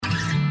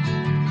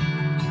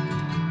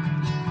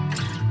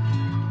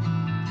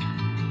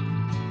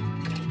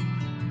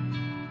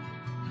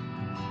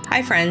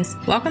Hi friends,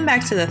 welcome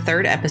back to the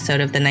third episode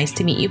of the Nice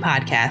to Meet You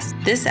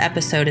podcast. This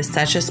episode is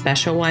such a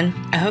special one.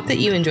 I hope that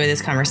you enjoy this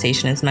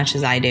conversation as much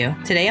as I do.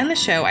 Today on the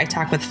show, I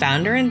talk with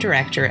founder and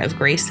director of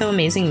Grace So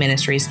Amazing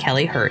Ministries,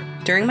 Kellie Hurt.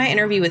 During my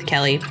interview with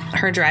Kellie,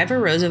 her driver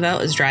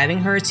Roosevelt is driving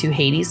her to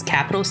Haiti's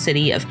capital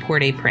city of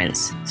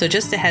Port-au-Prince. So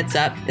just a heads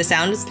up, the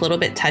sound is a little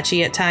bit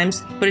touchy at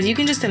times, but if you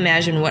can just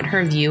imagine what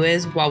her view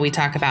is while we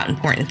talk about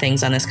important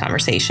things on this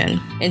conversation.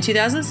 In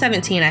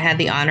 2017, I had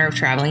the honor of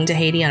traveling to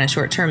Haiti on a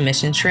short-term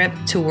mission trip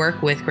to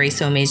work with Grace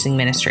So Amazing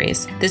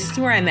Ministries. This is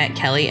where I met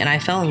Kellie and I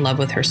fell in love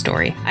with her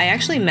story. I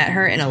actually met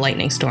her in a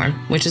lightning storm,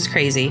 which is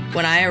crazy.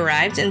 When I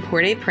arrived in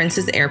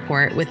Port-au-Prince's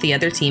airport with the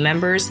other team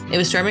members, it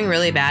was storming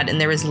really bad and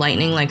there was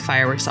lightning like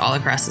fireworks all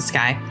across the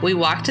sky. We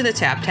walked to the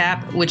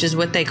tap, which is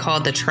what they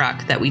called the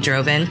truck that we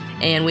drove in,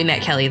 and we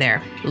met Kellie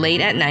there. Late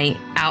at night,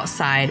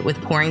 outside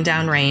with pouring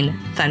down rain,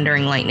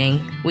 thundering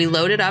lightning, we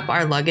loaded up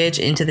our luggage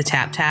into the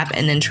tap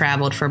and then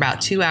traveled for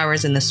about 2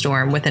 hours in the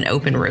storm with an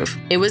open roof.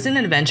 It was an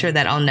adventure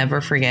that I'll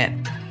never forget.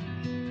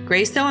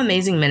 Grace So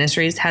Amazing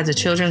Ministries has a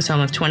children's home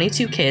of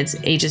 22 kids,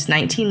 ages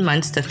 19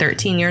 months to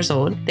 13 years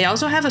old. They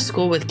also have a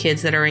school with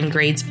kids that are in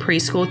grades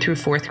preschool through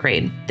 4th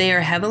grade. They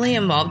are heavily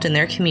involved in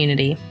their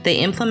community. They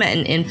implement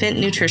an infant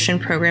nutrition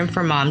program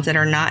for moms that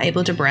are not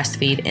able to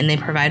breastfeed, and they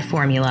provide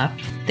formula.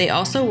 They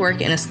also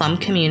work in a slum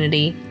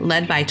community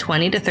led by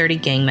 20 to 30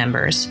 gang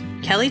members.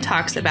 Kellie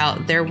talks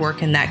about their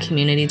work in that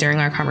community during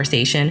our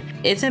conversation.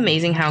 It's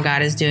amazing how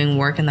God is doing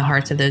work in the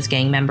hearts of those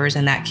gang members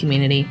in that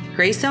community.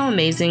 Grace So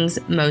Amazing's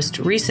most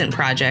recent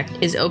project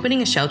is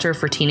opening a shelter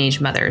for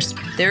teenage mothers.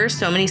 There are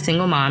so many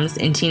single moms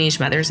and teenage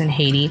mothers in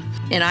Haiti,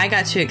 and I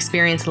got to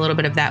experience a little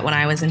bit of that when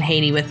I was in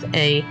Haiti with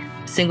a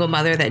single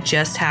mother that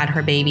just had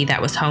her baby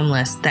that was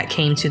homeless that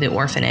came to the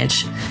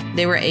orphanage.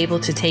 They were able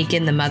to take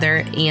in the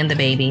mother and the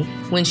baby.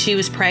 When she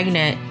was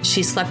pregnant,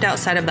 she slept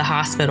outside of the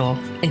hospital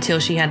until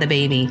she had the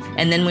baby.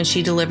 And then when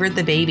she delivered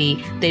the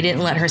baby, they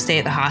didn't let her stay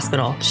at the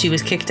hospital. She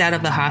was kicked out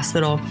of the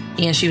hospital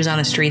and she was on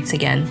the streets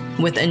again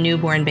with a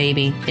newborn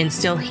baby and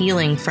still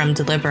healing from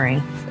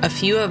delivering. A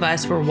few of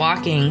us were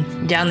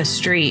walking down the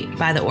street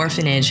by the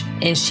orphanage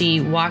and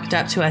she walked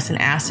up to us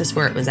and asked us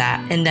where it was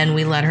at. And then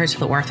we led her to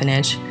the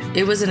orphanage.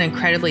 It was an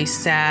incredibly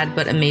sad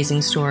but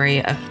amazing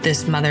story of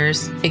this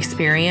mother's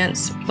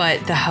experience,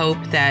 but the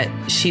hope that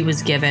she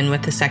was given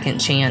with the second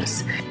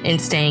chance in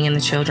staying in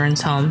the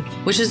children's home,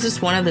 which is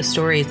just one of the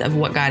stories of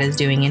what God is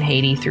doing in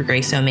Haiti through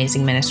Grace So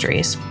Amazing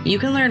Ministries. You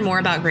can learn more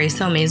about Grace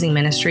So Amazing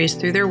Ministries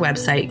through their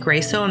website,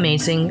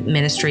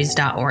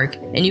 gracesoamazingministries.org,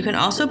 and you can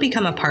also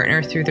become a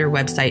partner through their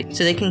website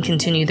so they can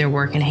continue their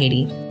work in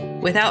Haiti.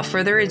 Without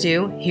further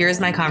ado, here is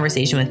my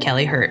conversation with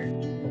Kellie Hurt.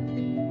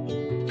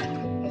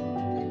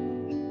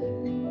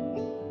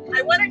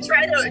 I want to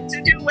try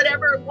to do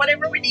whatever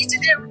we need to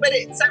do, but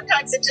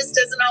sometimes it just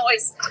doesn't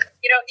always,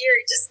 you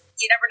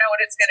never know what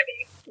it's going to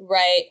be.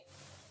 Right.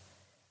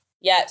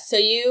 Yeah. So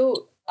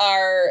you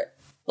are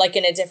like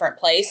in a different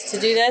place to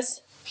do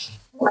this?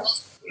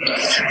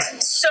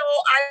 So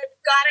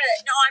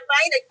I'm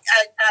buying a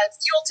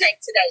fuel tank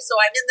today. So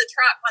I'm in the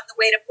truck on the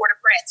way to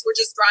Port-au-Prince. We're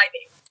just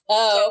driving.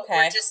 Oh,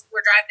 okay.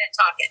 We're driving and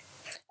talking.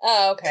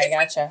 Oh, okay.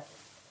 Gotcha.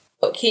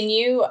 Can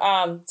you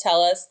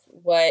tell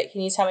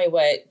me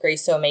what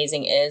Grace So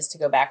Amazing is, to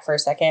go back for a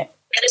second?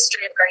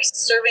 Ministry of Grace,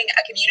 serving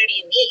a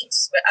community in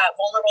needs,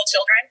 vulnerable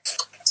children,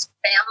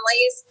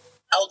 families,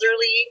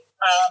 elderly,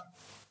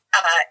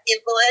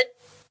 invalid.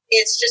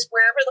 It's just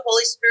wherever the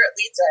Holy Spirit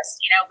leads us.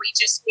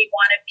 We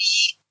want to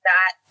be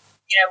that,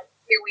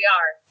 here we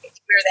are.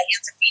 We're the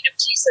hands and feet of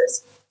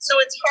Jesus. So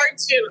it's hard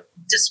to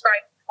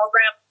describe the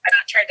program. I'm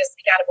not trying to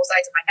speak out of both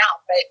sides of my mouth,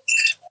 but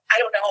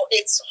I don't know.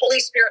 It's Holy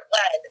Spirit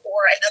led,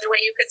 or another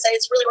way you could say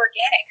it's really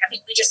organic. I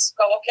mean, we just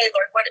go, okay,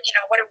 Lord, what do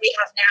we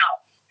have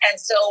now? And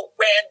so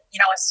when,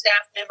 a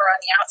staff member on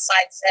the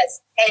outside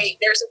says,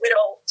 hey, there's a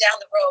widow down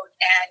the road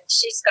and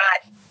she's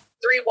got 3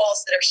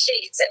 walls that are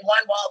sheets and 1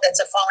 wall that's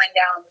a falling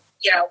down,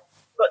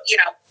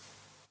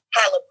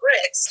 pile of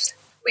bricks,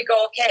 we go,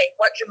 okay,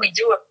 what can we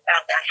do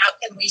about that? How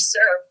can we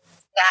serve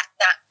that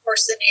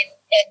person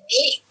in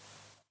need?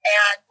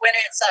 And when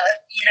it's a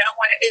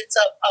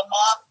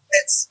mom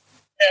that's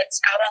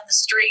out on the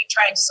street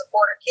trying to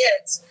support her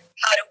kids,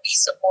 how do we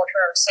support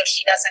her so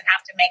she doesn't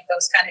have to make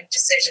those kind of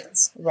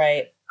decisions?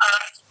 Right.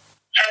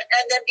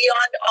 And then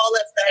beyond all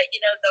of the,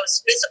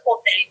 those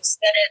physical things,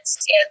 then it's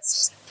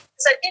because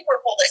I think we're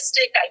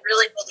holistic. I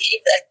really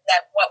believe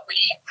that what we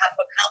have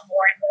become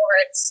more and more,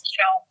 it's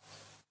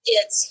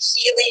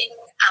healing,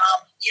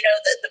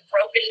 the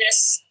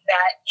brokenness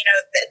that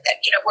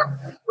we're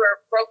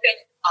broken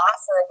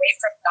off or away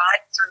from God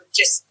through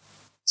just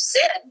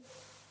sin.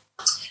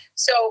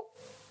 So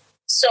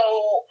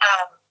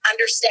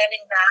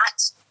understanding that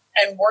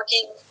and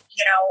working,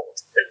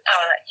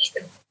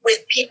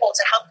 with people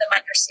to help them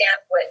understand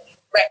what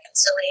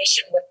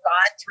reconciliation with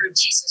God through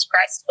Jesus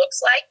Christ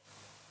looks like,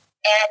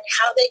 and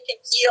how they can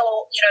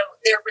heal,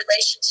 their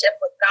relationship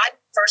with God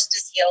first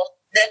is healed,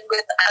 then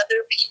with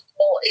other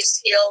people is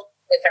healed,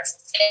 with their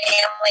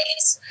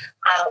families,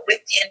 with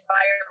the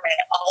environment.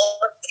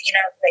 All of, the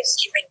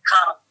healing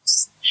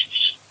comes.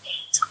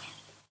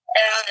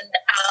 And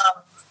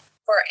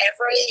for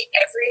every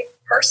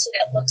person,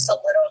 it looks a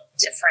little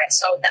different.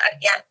 So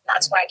again,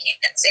 that's why I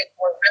can't say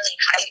we're really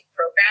highly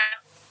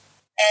programmed.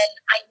 And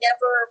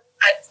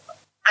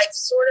I've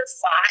sort of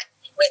fought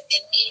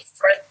within me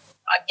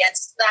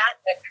against that,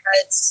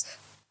 because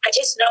I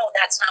just know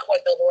that's not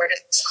what the Lord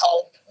has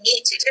called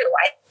me to do.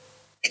 I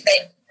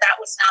think that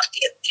was not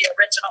the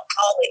original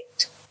calling.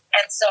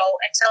 And so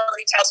until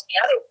he tells me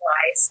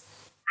otherwise,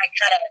 I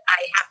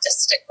have to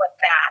stick with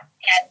that.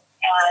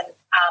 And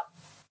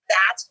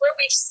that's where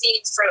we've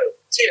seen fruit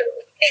too.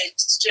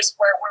 It's just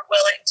where we're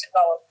willing to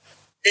go.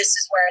 This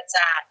is where it's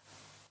at.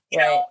 You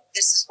know,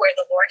 this is where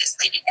the Lord is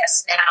leading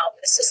us now.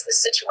 This is the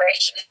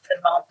situation at the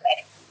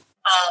moment.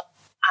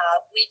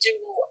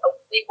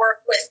 We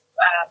work with,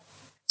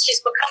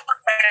 she's become a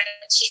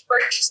friend. She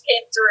first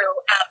came through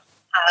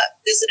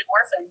visiting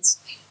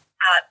orphans,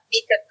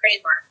 Mika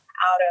Kramer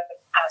out of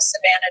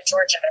Savannah,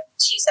 Georgia.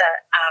 She's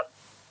a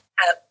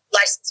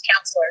licensed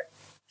counselor.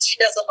 She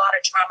does a lot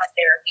of trauma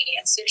therapy.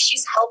 And so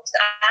she's helped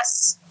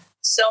us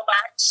so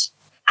much.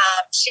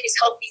 She's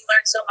helped me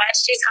learn so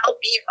much. She's helped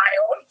me in my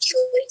own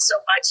healing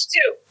so much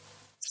too.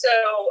 So,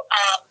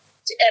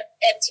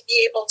 and to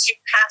be able to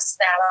pass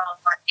that on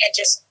and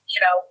just,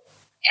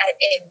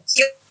 and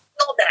heal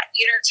that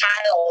inner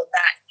child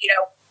that,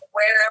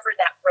 wherever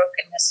that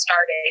brokenness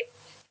started.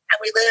 And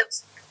we live,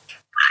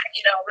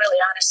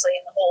 really honestly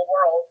in the whole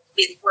world,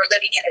 we're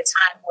living in a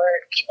time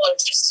where people are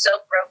just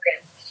so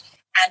broken,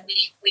 and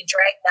we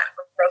drag that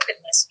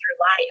brokenness through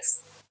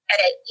life. And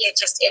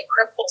it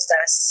cripples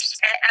us.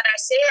 And I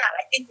say that,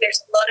 I think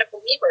there's a lot of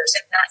believers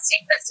in that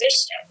same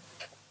position.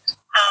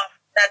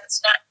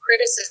 That's not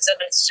criticism,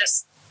 it's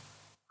just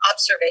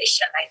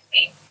observation, I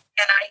think.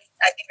 And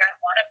I think I'm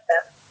one of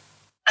them.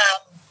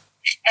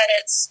 And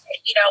it's,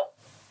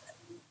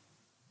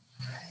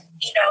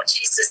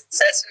 Jesus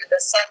says, who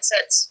the sun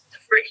sets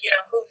free,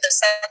 whom the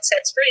sun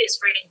sets free is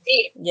free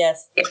indeed.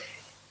 Yes.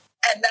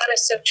 And that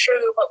is so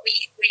true, but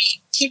we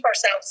keep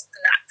ourselves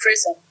in that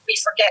prison. We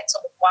forget to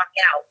walk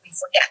out. We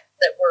forget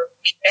that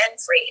we've been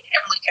freed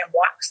and we can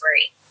walk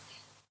free.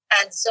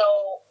 And so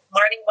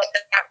learning what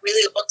that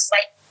really looks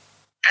like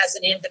as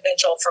an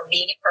individual for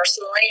me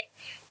personally,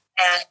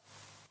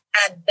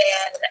 and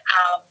then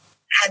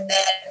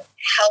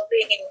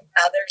helping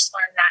others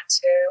learn that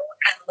too,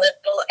 and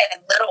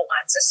little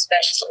ones,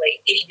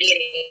 especially itty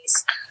bitties,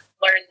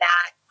 learn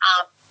that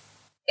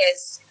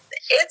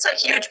it's a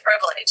huge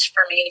privilege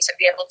for me to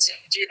be able to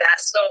do that.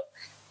 So,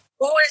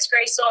 who is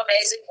Grace So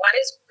Amazing? What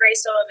is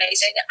Grace So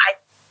Amazing? I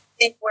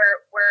think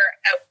we're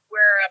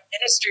a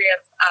ministry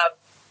of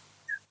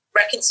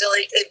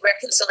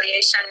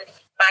reconciliation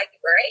by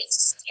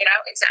grace.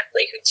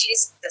 Exactly who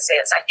Jesus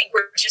is. I think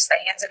we're just the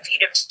hands and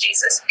feet of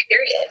Jesus.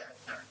 Period.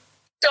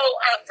 So,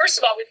 first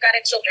of all, we've got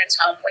a children's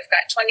home. We've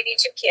got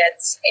 22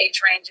 kids, age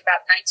range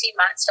about 19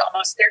 months to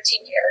almost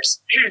 13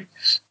 years.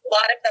 A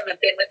lot of them have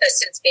been with us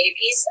since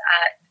babies.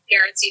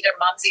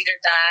 Moms either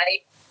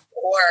died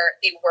or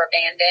they were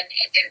abandoned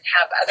and didn't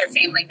have other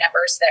family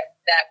members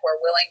that were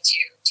willing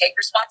to take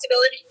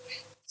responsibility.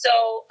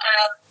 So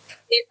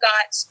we've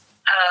got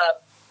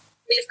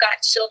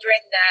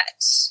children that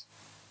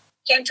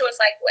came to us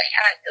like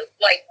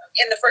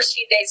in the first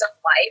few days of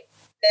life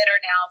that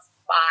are now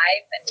 5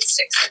 and 6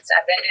 and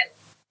 7 and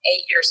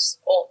 8 years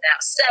old now.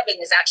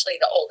 7 is actually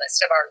the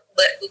oldest of our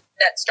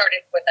that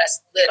started with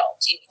us little,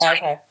 teeny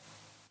tiny,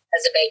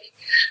 as a baby.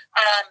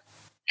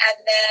 And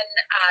then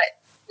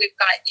we've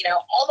got,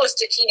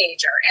 almost a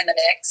teenager in the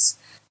mix.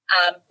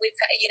 We've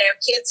got,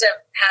 kids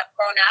have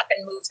grown up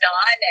and moved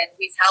on, and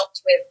we've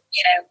helped with,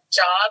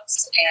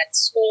 jobs and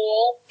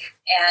school,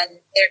 and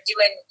they're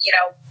doing,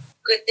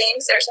 good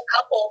things. There's a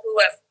couple who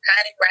have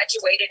kind of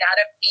graduated out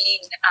of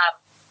being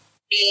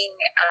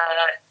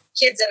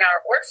kids in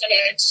our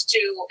orphanage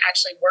to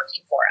actually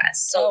working for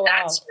us. So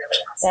that's really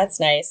awesome. That's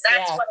nice.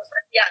 That's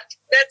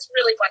that's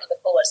really one of the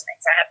coolest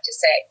things, I have to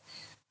say.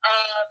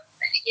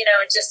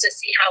 Just to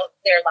see how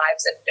their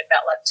lives have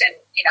developed, and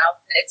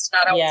it's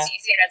not always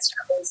easy and it's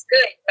not always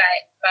good, but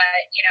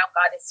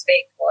God is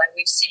faithful, and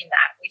we've seen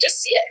that. We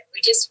just see it. We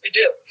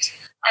do.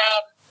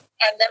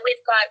 And then we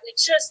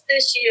just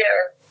this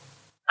year,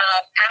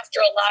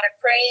 after a lot of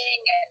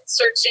praying and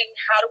searching,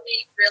 how do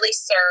we really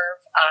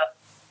serve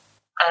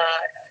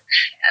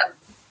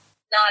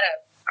not a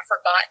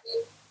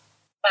forgotten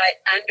but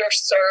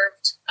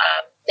underserved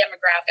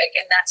demographic,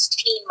 and that's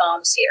teen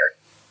moms here.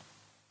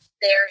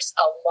 There's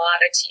a lot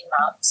of teen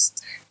moms.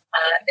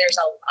 There's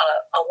a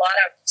lot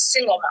of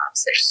single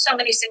moms. There's so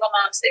many single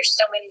moms. There's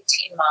so many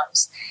teen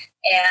moms.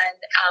 And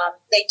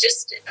they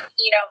just,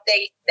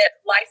 their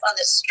life on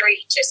the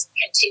street just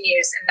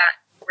continues in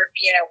that,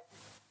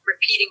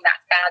 repeating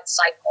that bad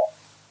cycle.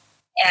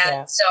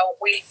 And so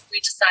we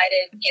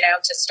decided,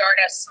 to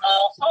start a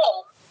small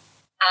home,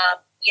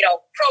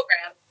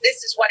 program.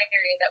 This is one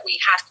area that we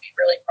have to be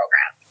really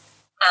programmed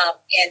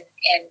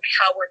in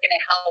how we're going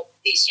to help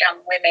these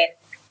young women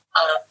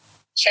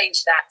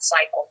change that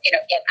cycle, get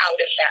out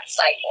of that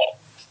cycle,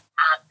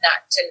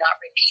 not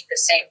repeat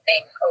the same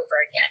thing over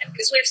again.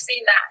 Because we've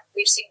seen that.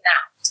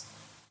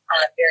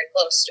 very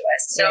close to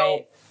us. So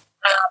right.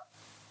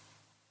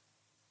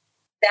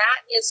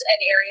 That is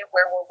an area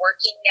where we're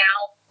working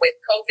now with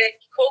COVID.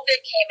 COVID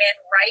came in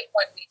right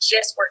when we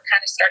just were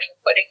kind of starting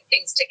putting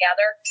things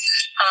together.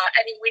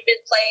 We've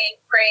been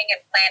praying and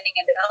planning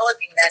and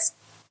developing this,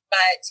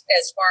 but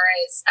as far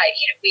as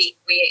we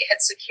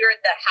had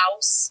secured the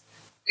house,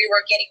 we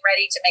were getting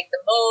ready to make the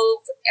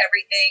move,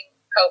 everything,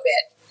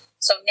 COVID.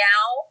 So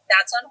now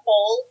that's on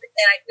hold,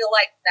 and I feel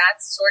like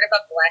that's sort of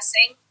a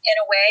blessing in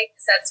a way,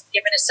 because that's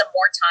given us some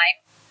more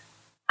time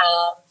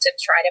to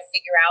try to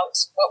figure out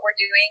what we're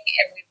doing.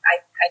 And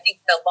I think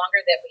the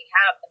longer that we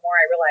have, the more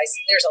I realize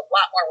there's a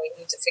lot more we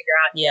need to figure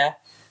out. Yeah.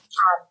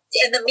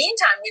 In the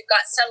meantime, we've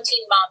got some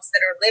teen moms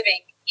that are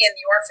living in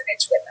the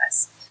orphanage with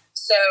us.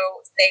 So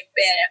they've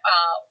been,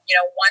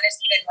 one has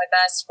been with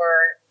us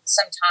for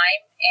some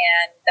time,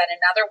 and then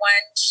another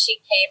one, she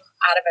came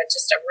out of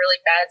just a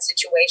really bad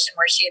situation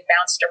where she had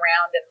bounced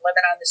around and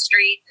living on the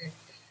street,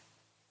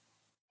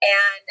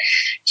 and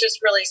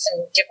just really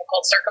some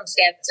difficult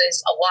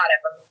circumstances, a lot of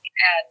them,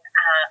 and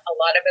a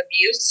lot of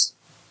abuse.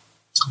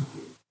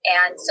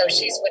 And so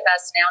she's with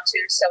us now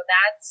too. So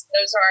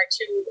those are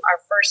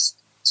our first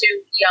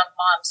two young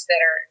moms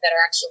that are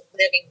actually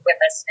living with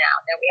us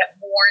now. Now we have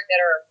more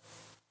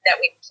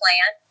that we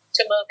plan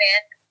to move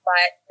in,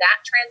 but that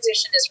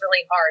transition is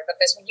really hard,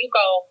 because when you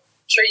go,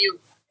 I'm sure you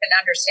can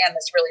understand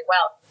this really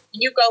well,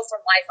 when you go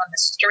from life on the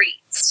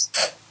streets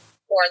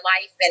or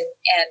life in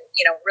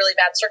really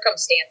bad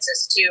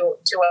circumstances to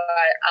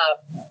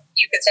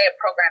you could say a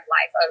programmed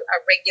life,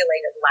 a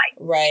regulated life.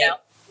 Right.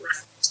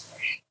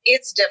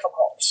 It's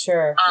difficult.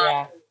 Sure.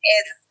 Yeah.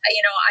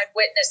 I've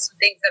witnessed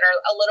some things that are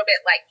a little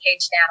bit like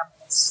caged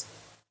animals,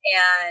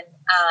 and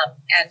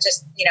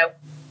just they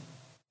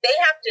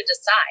have to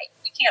decide.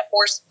 We can't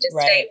force them to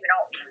stay. We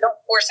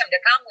don't force them to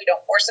come. We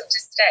don't force them to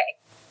stay.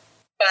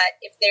 But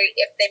if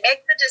they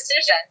make the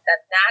decision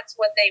that that's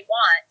what they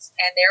want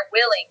and they're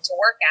willing to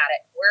work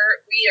at it,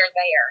 we are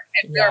there,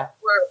 and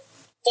we're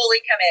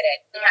fully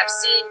committed. We have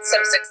seen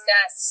some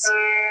success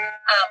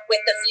with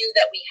the few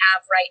that we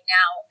have right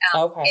now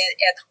at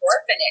the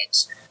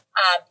orphanage.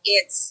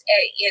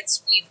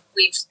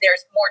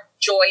 There's more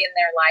joy in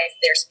their life.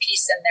 There's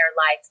peace in their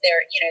life.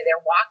 They're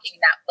walking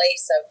that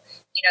place of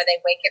they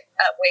wake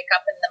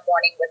up in the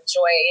morning with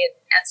joy and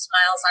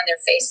smiles on their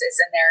faces,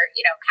 and they're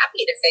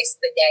happy to face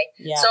the day.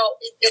 Yeah. So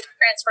it's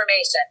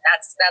transformation.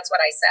 That's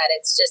what I said.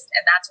 It's just,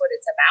 and that's what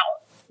it's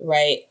about.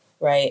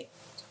 Right.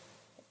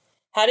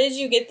 How did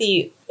you get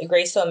the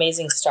Grace So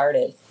Amazing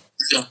started?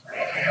 So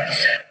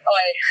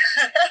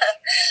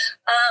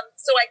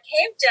I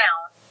came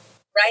down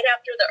right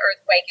after the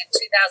earthquake in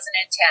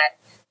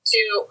 2010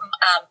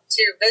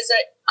 to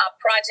visit a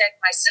project.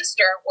 My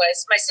sister-in-law,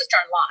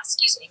 sister-in-law,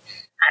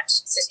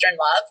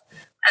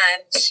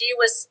 and she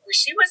was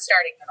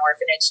starting an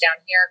orphanage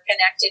down here,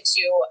 connected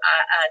to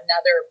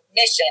another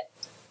mission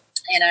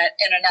in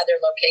another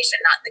location,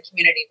 not in the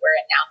community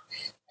we're in now.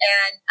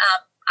 And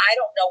I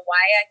don't know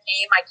why I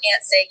came. I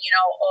can't say,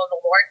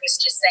 the Lord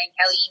was just saying,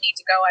 Kellie, you need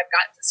to go. I've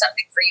got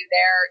something for you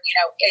there.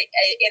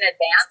 In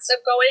advance of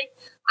going,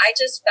 I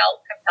just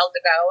felt compelled to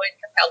go and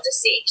compelled to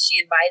see. She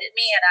invited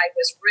me, and I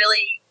was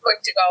really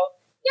quick to go,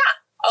 yeah,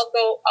 I'll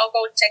go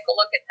take a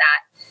look at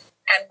that.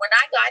 And when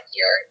I got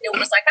here, it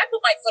was like I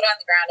put my foot on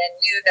the ground and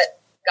knew that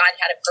God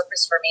had a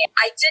purpose for me.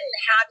 I didn't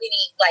have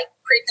any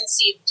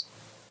preconceived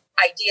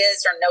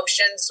ideas or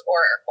notions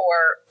or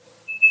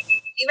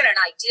even an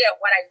idea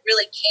of what I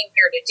really came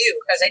here to do,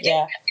 because I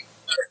didn't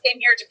came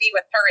here to be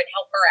with her and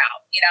help her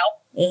out,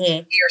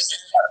 mm-hmm. be her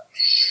sister.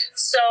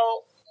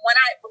 So when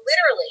I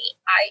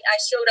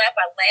showed up,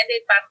 I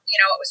landed by,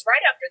 it was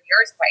right after the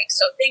earthquake.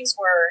 So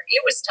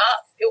it was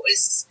tough. It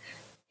was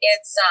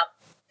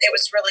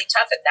really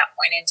tough at that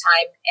point in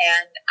time.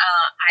 And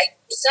I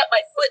set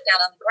my foot down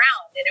on the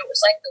ground, and it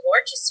was like the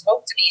Lord just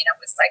spoke to me, and it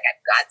was like,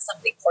 I've got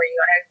something for you.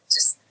 And I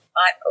just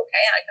thought,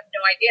 okay, I have no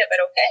idea,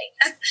 but okay,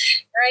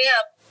 here I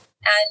am.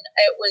 And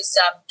it was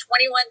 21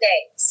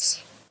 days.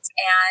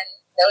 And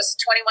those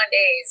 21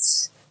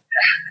 days,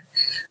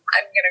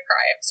 I'm going to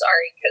cry. I'm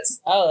sorry,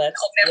 because I'll never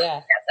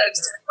forget those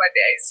 21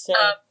 days.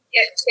 Sure.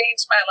 It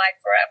changed my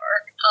life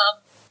forever.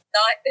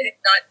 Not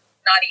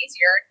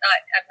easier,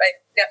 but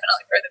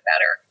definitely for the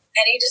better.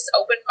 And he just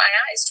opened my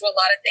eyes to a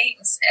lot of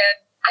things,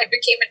 and I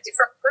became a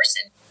different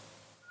person.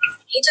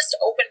 He just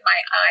opened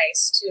my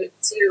eyes to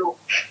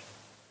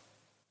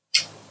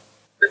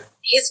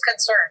his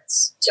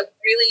concerns, to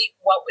really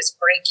what was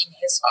breaking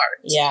his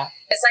heart. Yeah.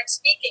 As I'm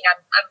speaking,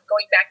 I'm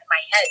going back in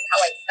my head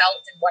how I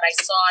felt and what I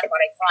saw and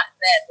what I thought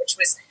then, which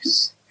was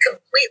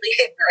completely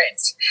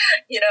ignorant.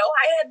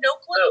 I had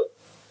no clue.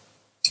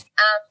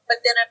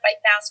 But then if I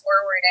fast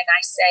forward and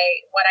I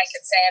say what I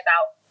can say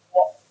about,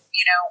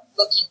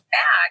 looking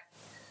back,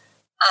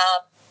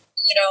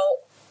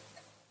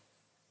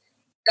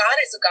 God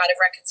is a God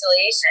of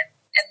reconciliation,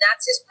 and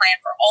that's his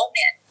plan for all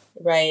men.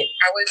 Right.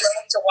 Are we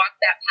willing to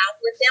walk that path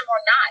with him or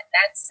not?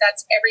 That's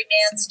every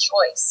man's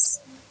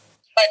choice.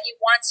 But he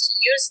wants to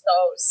use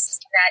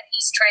those that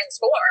he's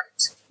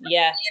transformed.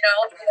 Yeah.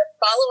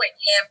 Following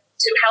him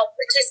to help,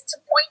 just to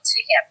point to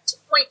him, to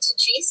point to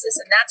Jesus.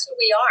 And that's who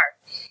we are.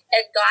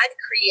 And God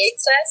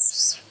creates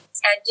us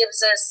and gives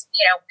us,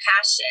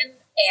 passion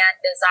and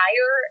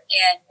desire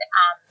and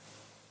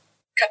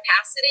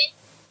capacity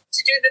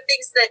to do the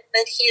things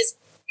that he has,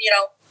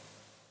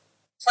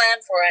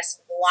 planned for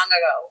us long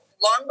ago,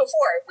 long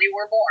before we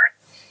were born.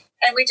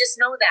 And we just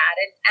know that.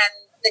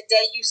 And the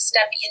day you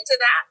step into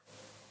that,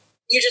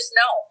 you just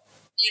know,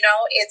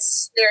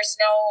 there's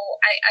no,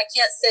 I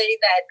can't say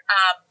that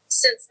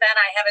since then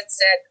I haven't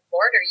said,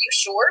 Lord, are you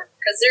sure?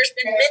 Because there's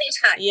been many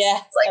times.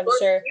 Yeah, it's like, I'm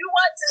sure.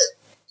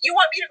 You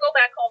want me to go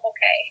back home,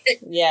 okay?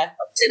 Yeah.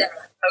 Today,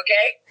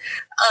 okay?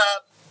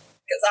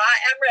 Because I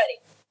am ready.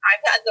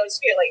 I've had those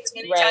feelings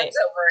many times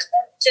over.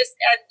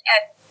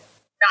 And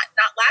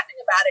not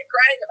laughing about it,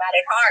 crying about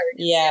it hard.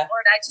 Yeah.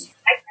 Lord, I cannot.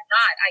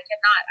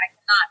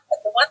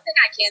 But the one thing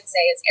I can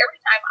say is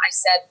every time I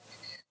said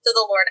to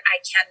the Lord,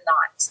 I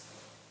cannot,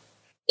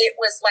 it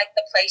was like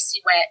the place he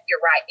went,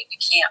 you're right,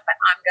 you can't, but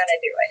I'm going to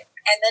do it.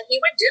 And then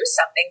he would do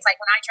something. It's like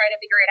when I try to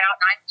figure it out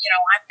and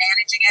I'm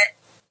managing it,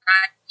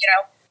 I'm,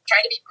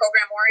 trying to be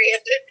program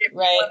oriented, if you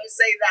want to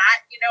say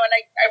that, and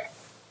I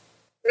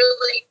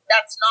really,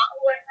 that's not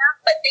who I am,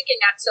 but thinking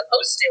I'm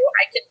supposed to,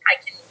 I can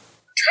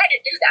try to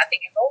do that,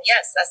 thinking, oh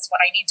yes, that's what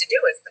I need to do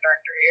as the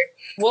director here.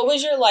 What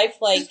was your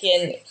life like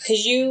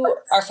because you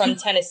are from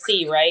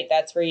Tennessee, right?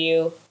 That's where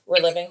you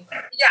were living?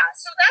 Yeah,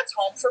 so that's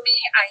home for me.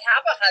 I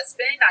have a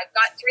husband. I've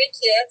got 3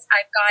 kids.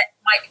 I've got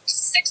my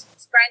 6th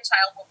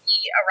grandchild will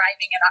be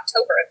arriving in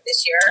October of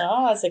this year.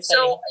 Oh, that's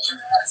exciting.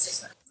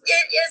 So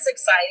it is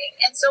exciting.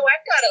 And so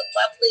I've got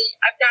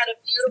a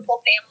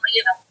beautiful family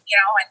and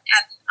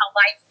a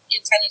life in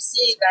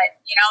Tennessee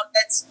that,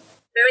 that's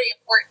very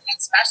important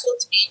and special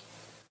to me.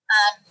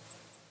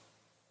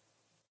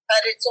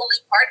 But it's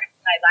only part of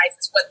my life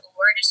is what the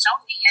Lord has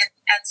shown me.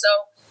 And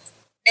so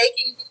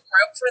making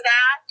room for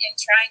that and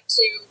trying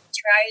to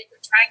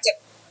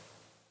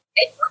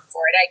make room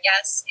for it, I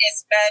guess,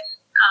 has been,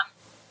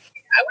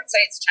 I would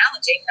say it's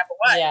challenging, number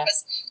one,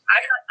 because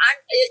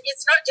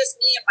it's not just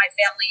me and my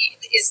family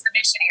is the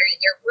missionary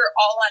here. We're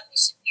all on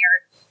mission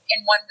here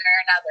in one way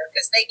or another,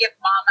 because they give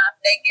mom up,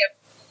 they give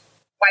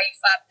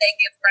wife up, they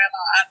give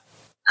grandma up,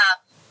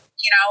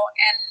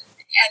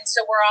 and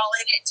so we're all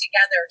in it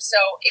together. So,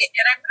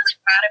 and I'm really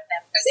proud of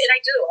them, because, and I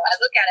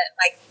look at it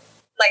like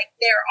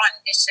they're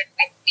on mission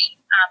with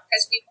me,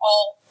 because we've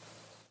all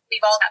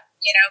have,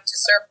 to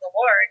serve the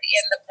Lord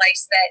in the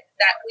place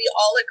that we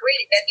all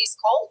agree that he's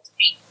called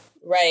me.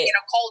 Right.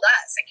 Called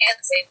us. I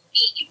can't say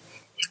me.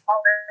 He's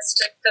called us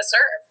to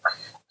serve,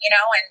 and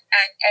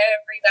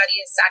everybody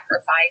is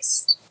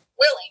sacrificed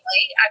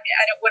willingly. I mean,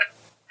 I don't want to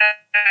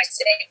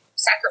say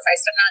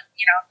sacrificed. I'm not,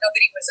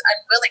 nobody was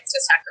unwilling to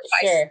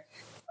sacrifice. Sure.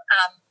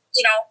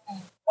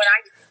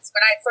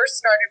 When I first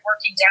started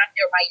working down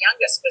here, my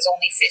youngest was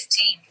only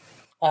 15.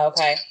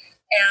 Okay.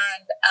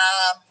 And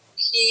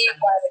he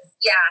was,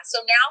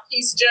 so now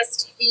he's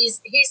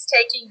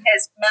taking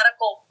his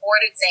medical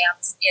board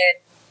exams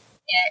in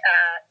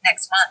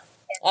next month.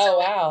 And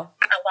wow.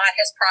 A lot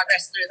has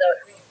progressed through the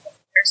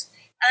years.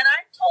 And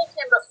I told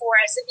him before,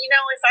 I said,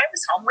 if I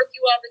was home with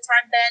you all the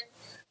time, Ben,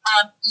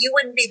 you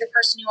wouldn't be the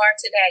person you are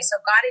today.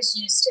 So God has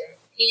used it.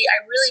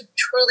 I really,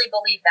 truly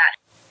believe that.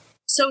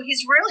 So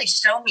he's really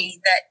shown me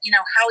that,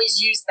 how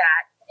he's used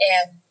that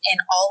in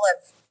all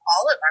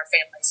of our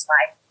family's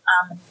life.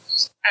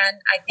 And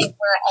I think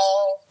we're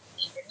all,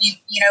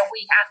 we've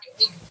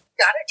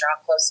got to draw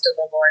close to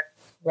the Lord.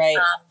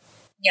 Right.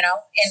 In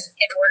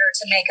order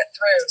to make it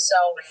through. So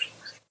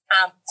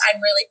I'm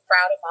really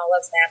proud of all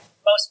of them.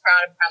 Most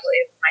proud of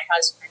probably of my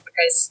husband,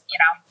 because,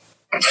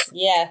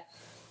 Yeah.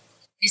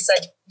 He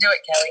said, do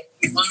it, Kelly.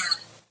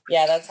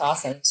 Yeah, that's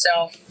awesome.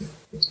 So,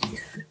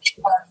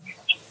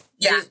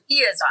 he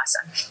is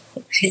awesome.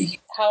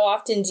 How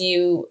often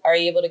are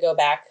you able to go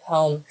back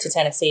home to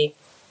Tennessee?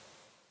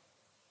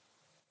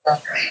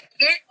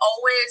 It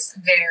always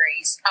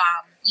varies.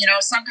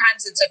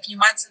 Sometimes it's a few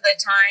months at a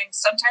time.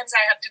 Sometimes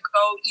I have to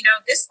go,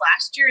 this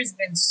last year has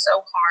been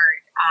so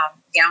hard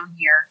down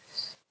here.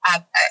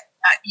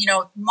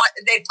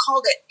 They've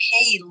called it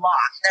pay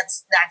lock.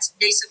 That's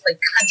basically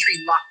country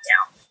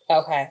lockdown.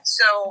 Okay.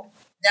 So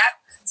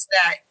that means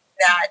that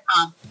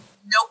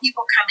no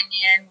people coming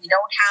in. We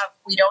don't have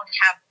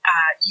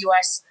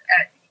U.S.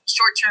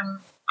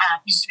 Short-term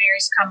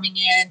missionaries coming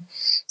in.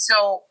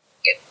 So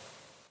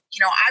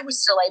I was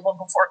still able,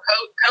 before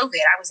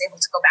COVID, I was able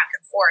to go back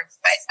and forth.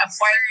 But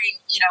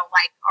acquiring,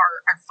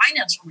 our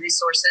financial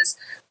resources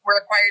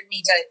required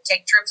me to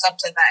take trips up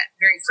to that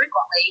very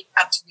frequently,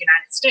 up to the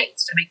United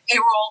States to make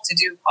payroll, to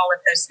do all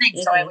of those things.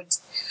 Mm-hmm. So I would,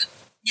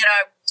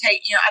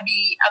 I'd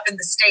be up in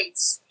the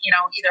States,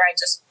 either I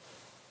just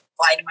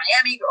fly to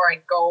Miami or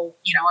I'd go,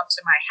 up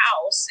to my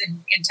house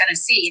in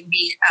Tennessee and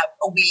be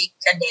a week,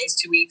 10 days,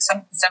 2 weeks,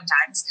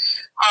 sometimes,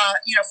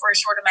 for a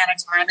short amount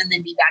of time, and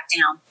then be back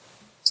down.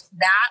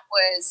 That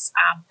was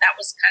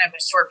kind of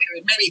a short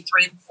period, maybe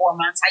 3 to 4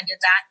 months I did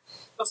that.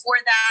 Before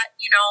that,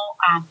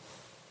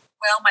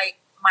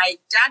 my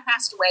dad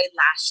passed away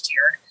last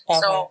year. Okay.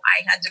 So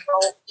I had to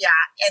go,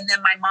 and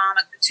then my mom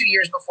 2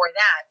 years before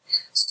that.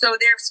 So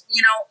there's,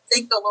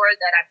 thank the Lord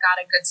that I've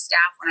got a good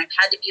staff. When I've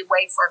had to be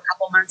away for a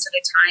couple months at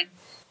a time,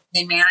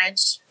 they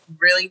manage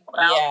really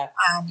well. Yeah.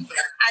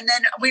 And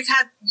then we've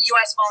had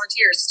U.S.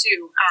 volunteers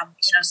too,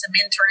 some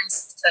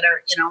interns that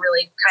are,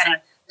 really kind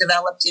of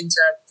developed into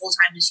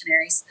full-time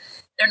missionaries.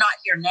 They're not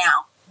here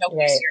now.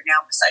 Nobody's here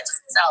now besides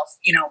myself,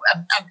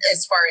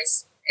 as far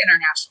as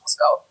internationals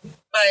go.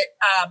 But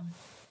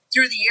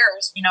through the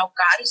years,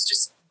 God has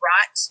just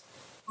brought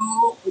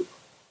who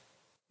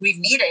we've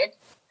needed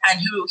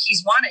and who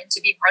he's wanted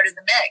to be part of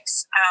the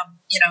mix,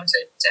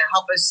 to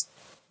help us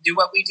do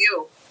what we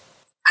do.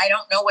 I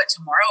don't know what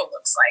tomorrow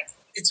looks like.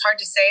 It's hard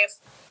to say if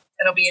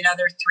it'll be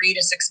another 3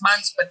 to 6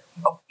 months, but,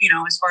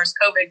 as far as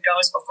COVID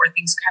goes, before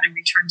things kind of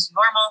return to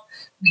normal,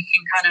 we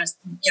can kind of,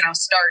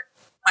 start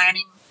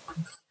planning.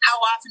 How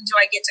often do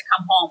I get to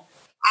come home?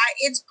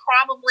 It's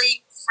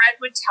probably, Fred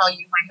would tell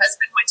you, my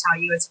husband would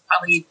tell you, it's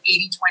probably an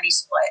 80-20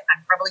 split.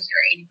 I'm probably here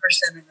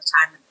 80% of the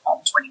time and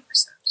home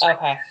 20%.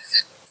 Okay.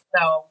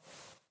 So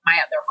my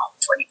other home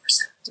 20%.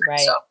 Right.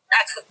 So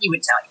that's what he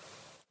would tell you.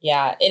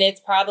 Yeah. And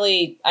it's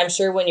probably, I'm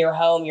sure when you're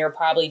home, you're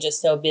probably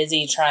just so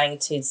busy trying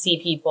to see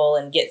people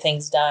and get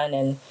things done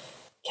and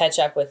catch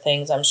up with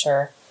things, I'm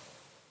sure.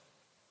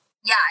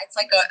 Yeah, it's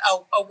like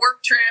a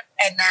work trip,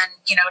 and then,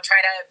 try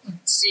to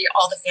see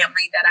all the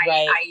family that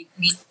I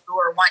meet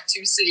or want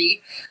to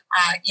see,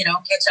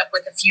 catch up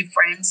with a few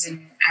friends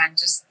and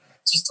just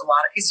a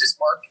lot of, it's just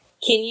work.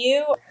 Can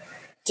you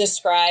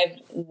describe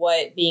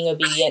what being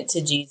obedient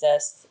to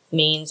Jesus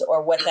means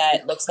or what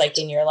that looks like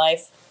in your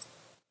life?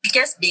 I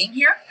guess being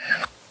here,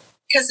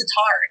 because it's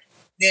hard.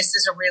 This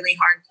is a really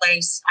hard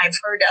place. I've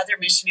heard other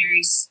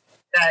missionaries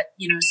that,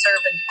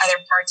 serve in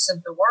other parts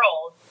of the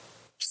world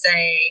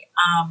say,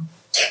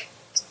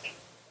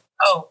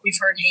 we've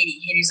heard Haiti.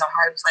 Haiti's a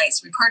hard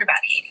place. We've heard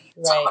about Haiti.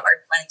 It's a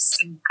hard place.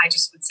 And I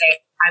just would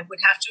say, I would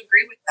have to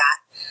agree with that.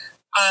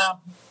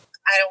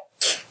 I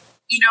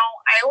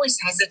always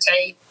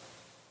hesitate,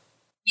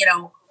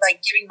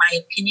 like giving my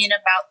opinion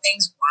about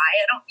things. Why?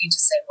 I don't need to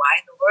say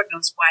why. The Lord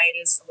knows why it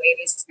is the way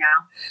it is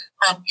now.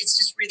 It's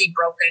just really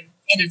broken,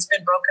 and it's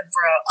been broken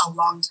for a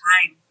long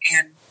time.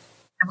 And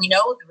we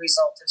know the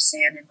result of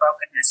sin and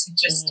brokenness. It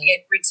just,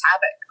 it wreaks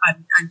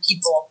havoc on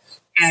people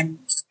and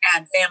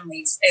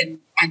families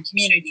and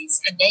communities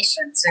and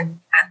nations.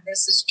 And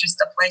this is just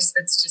a place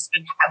that's just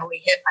been heavily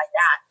hit by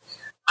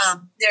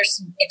that. There's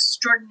some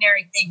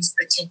extraordinary things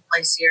that take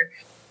place here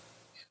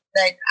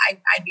that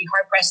I'd be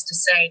hard pressed to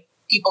say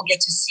people get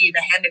to see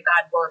the hand of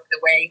God work the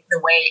way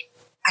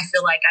I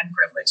feel like I'm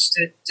privileged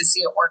to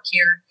see it work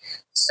here.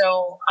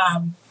 So,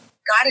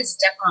 God is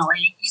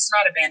definitely, he's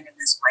not abandoned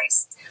this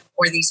place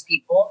or these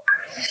people.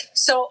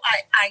 So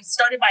I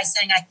started by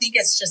saying, I think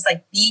it's just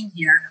like being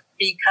here,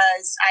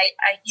 because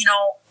I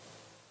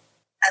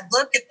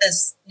look at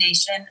this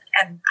nation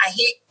and I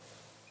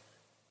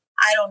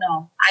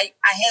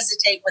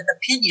hesitate with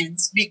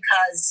opinions,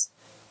 because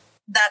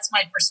that's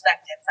my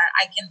perspective.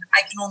 I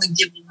can only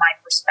give you my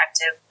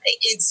perspective.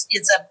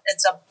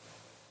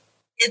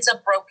 It's a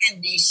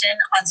broken nation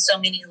on so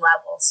many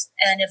levels.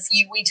 And if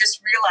we just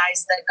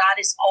realize that God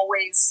is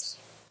always,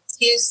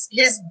 his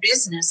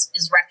business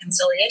is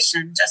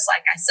reconciliation, just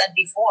like I said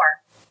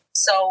before.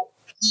 So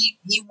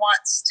he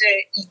wants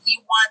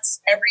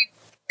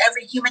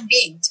every human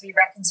being to be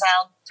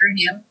reconciled through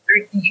him,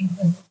 through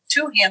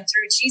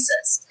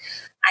Jesus.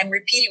 I'm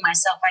repeating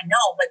myself, I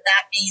know, but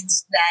that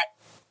means that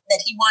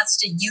he wants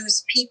to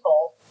use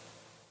people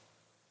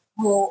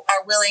who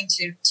are willing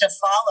to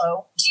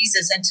follow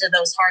Jesus into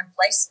those hard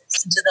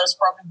places, into those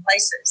broken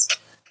places.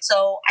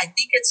 So I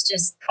think it's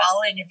just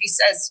following. If he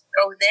says,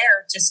 go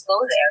there, just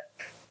go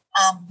there.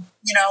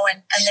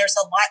 And there's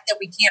a lot that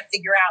we can't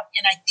figure out.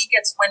 And I think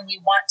it's when we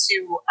want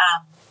to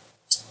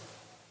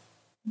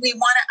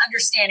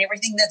understand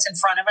everything that's in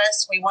front of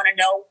us. We want to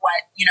know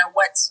what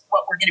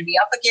we're going to be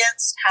up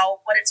against,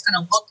 what it's going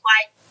to look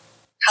like,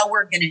 how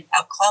we're going to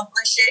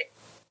accomplish it.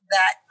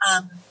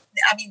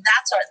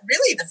 That's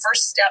really the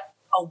first step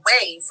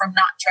away from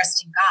not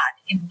trusting God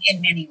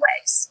in many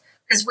ways,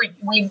 because we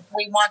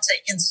want to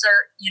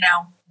insert,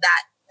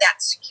 that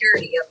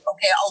security of,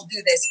 okay, I'll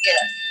do this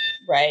if.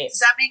 Right. Does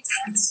that make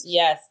sense?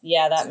 Yes.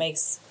 Yeah, that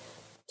makes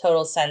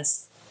total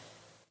sense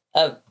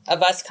of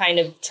us kind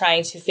of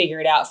trying to figure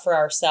it out for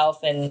ourselves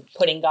and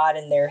putting God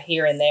in there,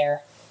 here and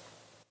there.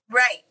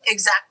 Right.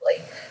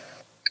 Exactly.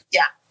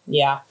 Yeah.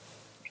 Yeah.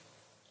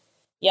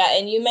 Yeah.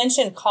 And you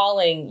mentioned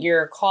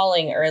your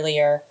calling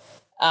earlier.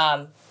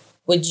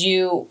 Would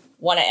you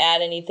want to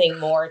add anything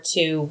more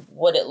to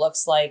what it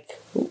looks like,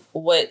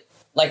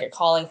 like a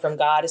calling from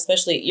God,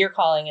 especially your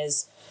calling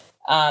is,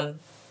 a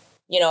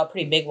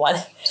pretty big one,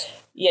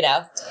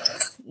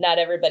 not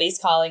everybody's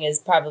calling is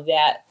probably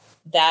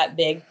that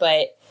big,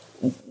 but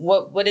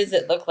what does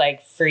it look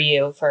like for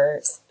you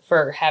for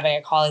having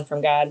a calling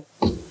from God?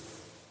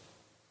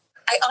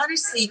 I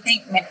honestly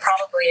think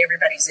probably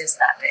everybody's is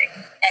that big.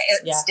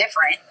 It's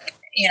different.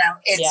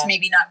 It's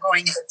maybe not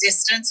going the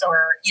distance,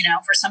 or,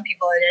 for some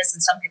people it is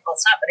and some people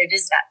it's not, but it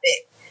is that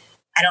big.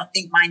 I don't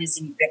think mine is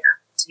any bigger,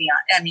 to be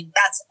honest. I mean,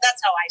 that's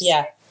how I see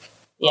it.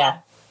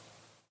 Yeah.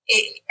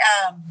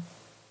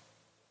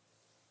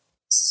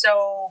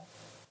 So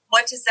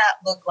what does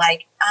that look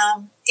like?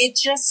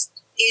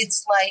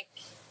 It's like,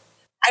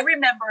 I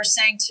remember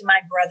saying to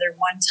my brother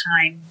one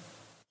time,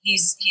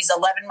 he's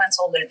 11 months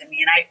older than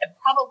me, and I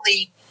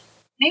probably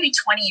maybe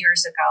 20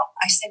 years ago,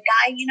 I said,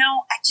 Guy,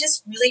 I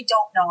just really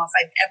don't know if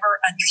I've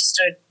ever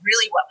understood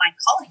really what my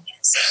calling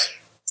is.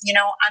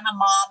 I'm a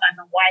mom, I'm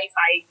a wife,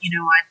 I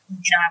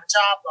have a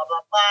job, blah,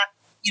 blah, blah.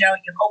 You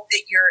hope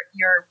that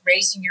you're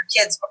raising your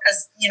kids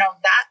because,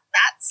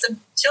 that's the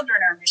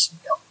children are mission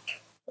field.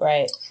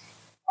 Right.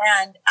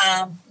 And,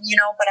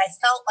 but I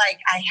felt like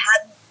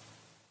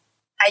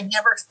I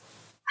never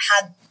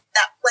had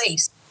that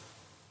place.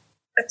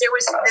 But there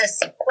was this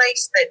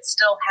place that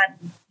still had,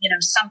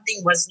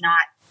 something was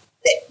not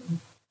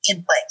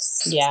in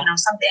place. Yeah.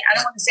 Something, I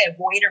don't want to say a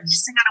void or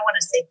missing. I don't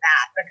want to say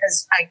that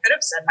because I could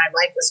have said my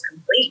life was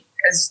complete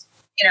because,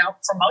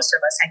 for most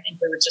of us, I think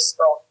we would just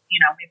go,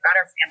 we've got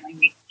our family,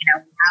 we've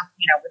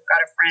got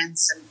our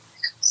friends and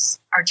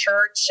our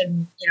church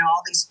and,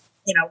 all these,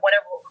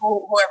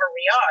 whoever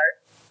we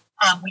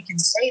are, we can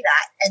say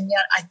that. And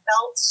yet I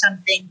felt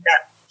something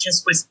that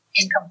just was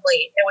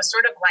incomplete. It was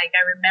sort of like,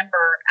 I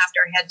remember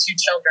after I had 2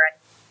 children,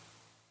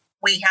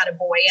 we had a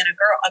boy and a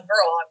girl,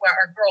 where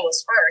our girl was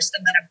first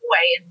and then a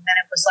boy. And then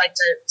it was like,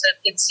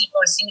 it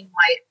was seeming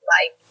like,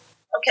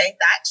 okay,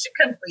 that should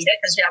complete it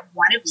because you have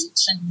one of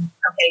each and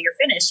okay, you're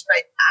finished.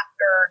 But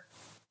after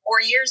 4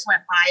 years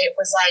went by, it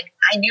was like,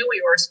 I knew we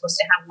were supposed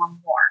to have one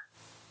more.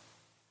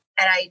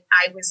 And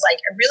I was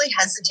like, I really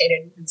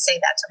hesitated to even say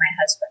that to my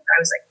husband. I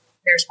was like,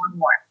 there's one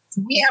more.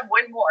 We have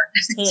one more.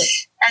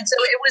 And so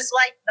it was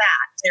like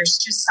that. There's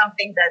just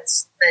something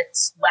that's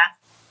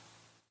left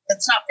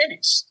that's not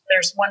finished.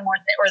 There's one more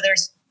thing, or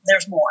there's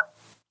more.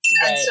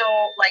 Right. And so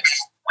like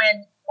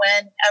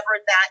whenever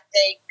that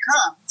day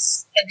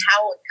comes and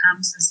how it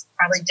comes is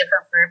probably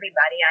different for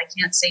everybody. I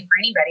can't say for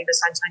anybody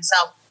besides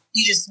myself.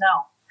 You just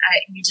know.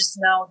 You just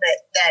know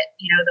that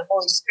the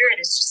Holy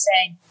Spirit is just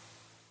saying,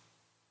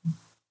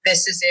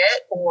 this is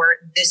it,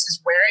 or this is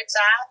where it's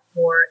at,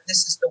 or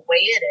this is the way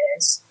it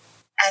is.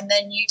 And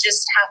then you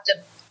just have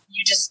to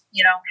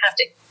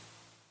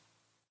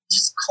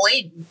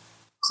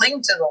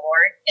cling to the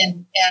Lord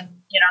and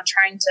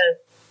trying to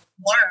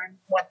learn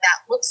what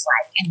that looks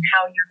like and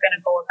how you're going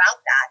to go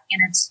about that.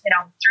 And it's,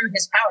 through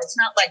his power. It's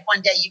not like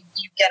one day you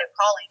get a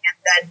calling and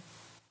then,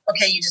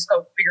 okay, you just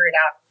go figure it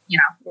out,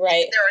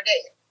 Right. There are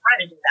days try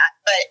to do that,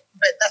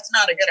 but that's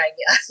not a good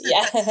idea.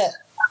 Yeah.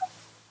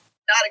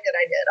 Not a good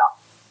idea at all.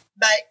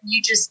 But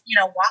you just,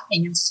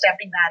 walking and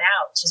stepping that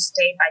out just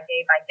day by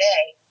day by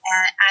day.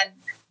 And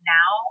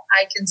now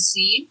I can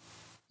see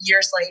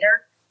years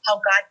later how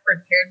God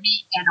prepared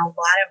me in a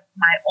lot of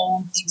my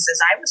own things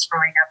as I was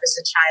growing up as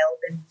a child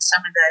and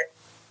some of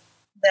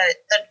the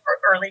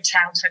early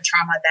childhood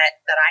trauma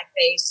that I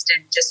faced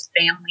and just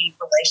family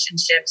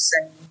relationships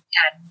and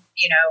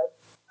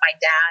my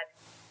dad.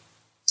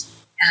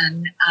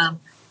 And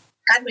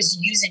God was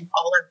using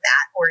all of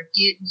that, or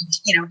he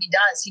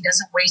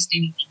doesn't waste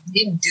anything.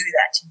 He didn't do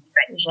that to me,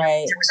 but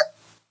right. There was a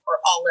plan for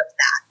all of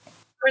that.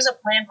 There was a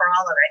plan for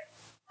all of it.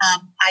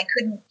 I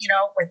couldn't,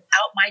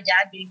 without my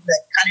dad being the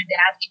kind of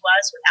dad he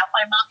was, without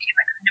my mom being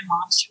the kind of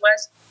mom she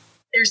was,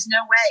 there's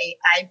no way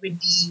I would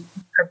be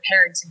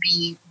prepared to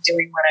be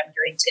doing what I'm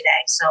doing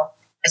today. So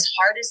as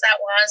hard as that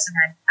was,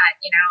 and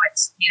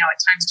it's, at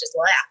times just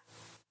laugh.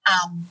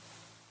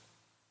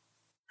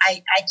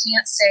 I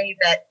can't say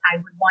that I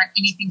would want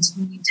anything to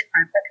be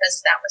different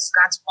because that was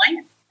God's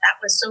plan.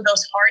 That was so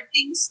those hard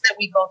things that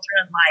we go through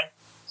in life,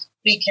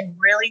 we can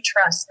really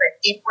trust that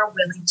if we're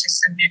willing to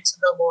submit to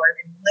the Lord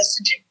and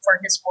listen for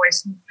his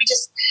voice, we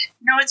just,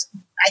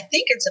 I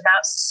think it's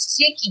about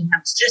seeking him.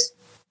 It's just,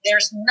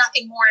 there's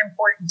nothing more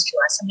important to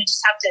us. And we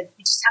just have to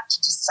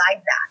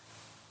decide that.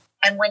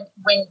 And when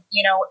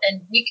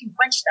and we can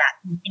quench that,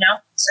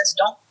 it says,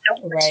 don't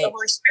quench the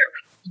Holy Spirit.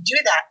 You do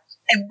that.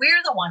 And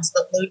we're the ones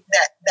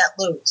that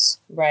lose.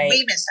 Right.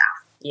 We miss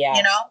out.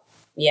 Yeah.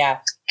 Yeah.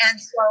 And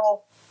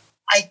so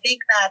I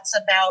think that's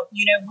about,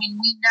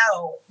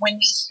 when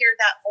we hear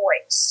that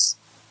voice,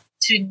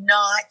 to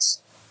not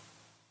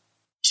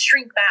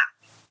shrink back,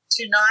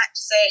 to not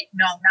say,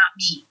 no, not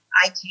me.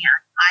 I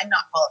can't. I'm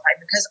not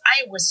qualified, because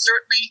I was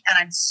certainly, and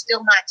I'm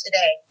still not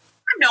today.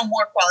 I'm no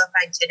more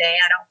qualified today.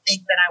 I don't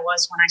think that I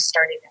was when I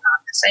started in on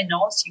this. I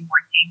know a few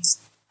more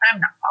things, but I'm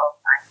not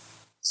qualified.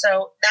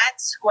 So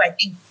that's who I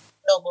think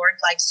the Lord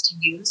likes to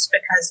use,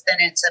 because then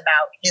it's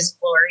about his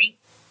glory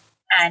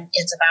and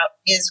it's about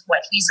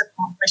what he's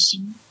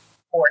accomplishing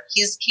for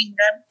his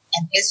kingdom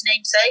and his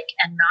namesake,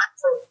 and not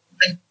for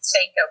the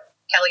sake of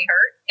Kellie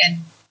Hurt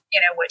and,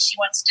 what she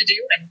wants to do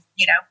and,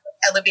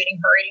 elevating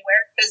her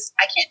anywhere, because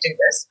I can't do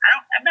this.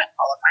 I'm not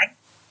qualified.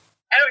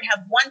 I don't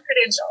have one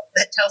credential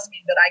that tells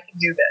me that I can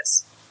do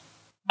this,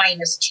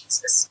 minus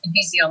Jesus. And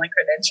he's the only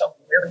credential,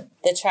 really.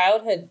 The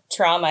childhood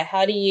trauma,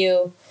 how do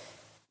you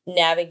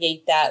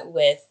navigate that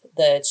with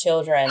the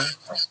children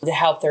to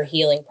help their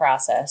healing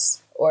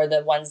process, or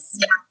the ones,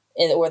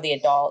 or the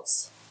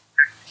adults?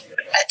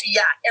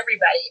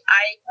 Everybody.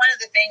 One of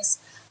the things,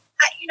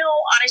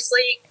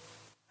 honestly,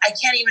 I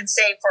can't even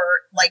say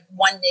for like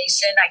one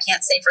nation. I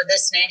can't say for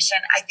this nation.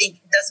 I think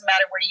it doesn't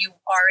matter where you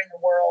are in the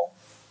world.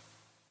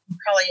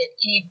 Probably at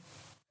any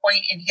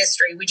point in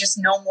history, we just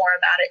know more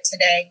about it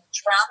today.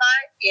 Trauma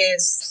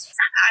is,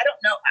 I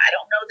don't know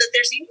that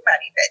there's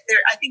anybody that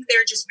there. I think there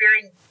are just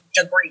varying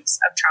degrees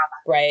of trauma,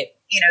 right?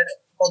 That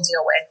people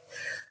deal with.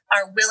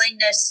 Our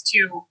willingness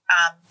to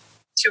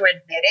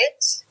admit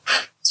it,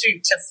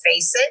 to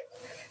face it,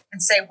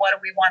 and say, what do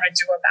we want to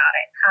do about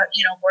it? How,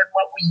 Lord,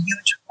 what will you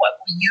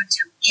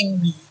do in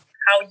me?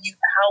 How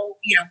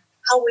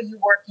will you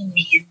work in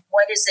me? And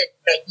what is it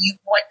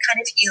what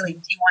kind of healing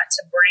do you want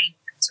to bring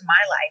to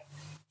my life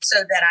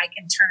so that I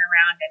can turn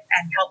around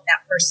and help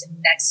that person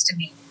next to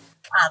me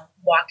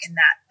walk in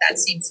that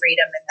same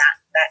freedom and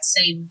that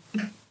same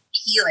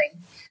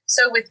healing.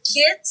 So with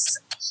kids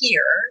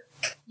here,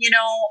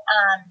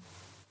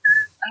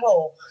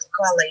 oh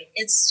golly,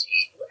 it's,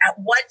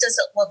 what does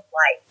it look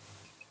like?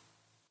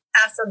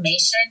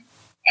 Affirmation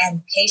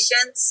and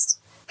patience,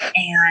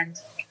 and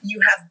you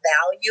have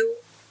value,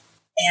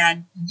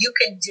 and you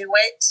can do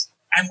it,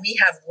 and we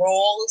have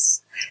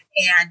rules,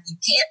 and you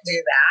can't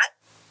do that,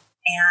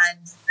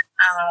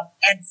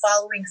 and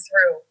following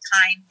through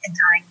time and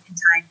time and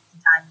time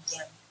and time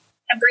again,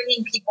 and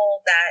bringing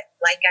people that,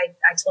 like I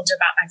told you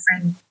about my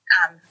friend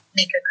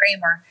Mika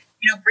Kramer,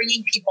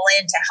 bringing people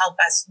in to help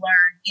us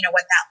learn,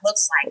 what that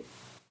looks like.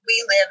 We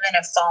live in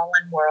a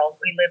fallen world.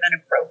 We live in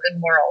a broken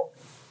world.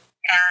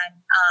 And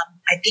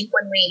I think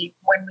when we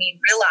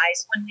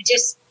realize,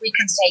 we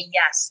can say,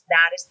 yes,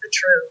 that is the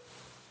truth.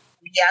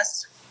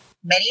 Yes,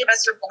 many of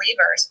us are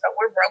believers, but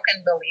we're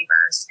broken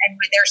believers. And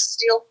there's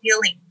still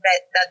healing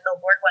that the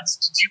Lord wants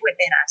to do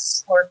within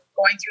us. We're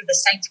going through the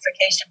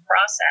sanctification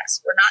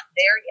process. We're not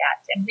there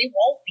yet, and we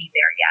won't be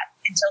there yet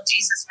until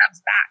Jesus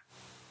comes back.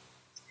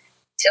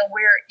 Till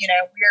we're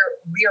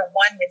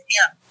one with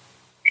Him.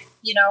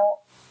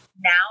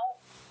 Now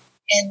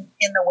in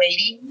the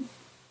waiting,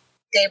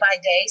 day by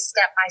day,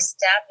 step by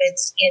step,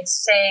 it's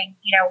saying,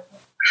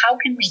 how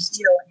can we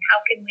heal, and how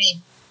can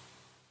we,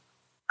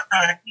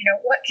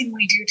 what can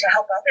we do to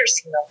help others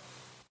heal?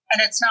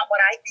 And it's not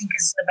what I think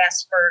is the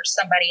best for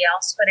somebody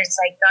else, but it's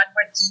like, God,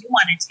 what do you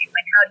want to do,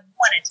 and how do you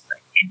want to do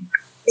it? And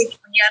I think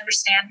when you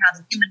understand how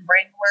the human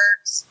brain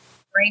works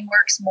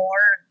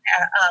more,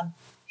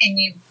 and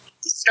you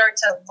start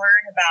to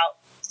learn about,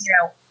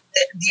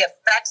 the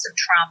effects of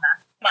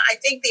trauma. I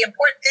think the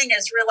important thing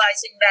is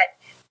realizing that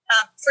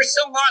for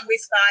so long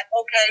we've thought,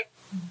 okay,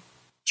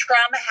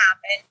 trauma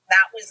happened,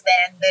 that was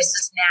then, this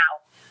is now.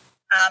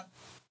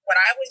 When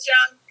I was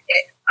young,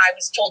 I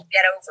was told,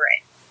 get over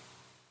it.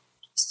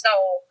 So,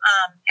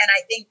 and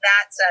I think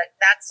that's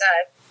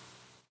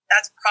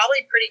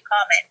probably pretty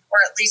common,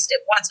 or at least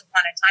once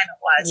upon a time it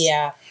was.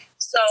 Yeah.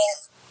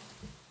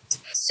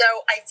 So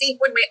I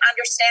think when we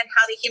understand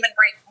how the human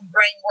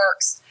brain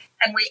works,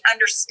 and we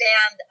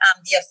understand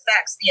the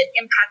effects, the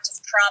impact of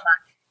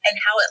trauma, and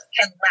how it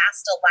can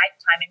last a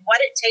lifetime, and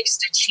what it takes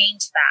to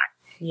change that,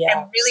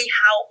 and really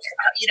how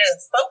the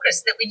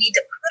focus that we need to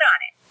put on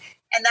it.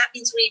 And that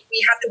means we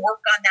have to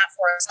work on that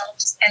for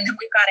ourselves, and then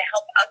we've got to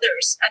help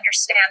others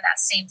understand that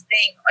same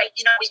thing. Right?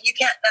 You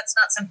can't. That's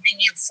not something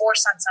you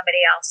force on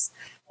somebody else.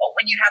 But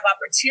when you have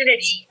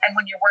opportunity, and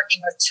when you're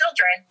working with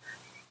children,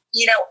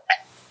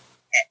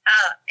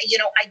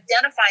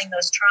 identifying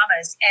those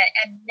traumas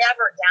and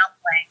never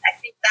downplaying. I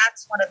think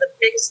that's one of the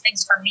biggest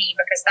things for me,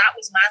 because that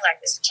was my life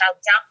as a child,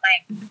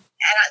 downplaying.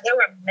 And there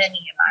were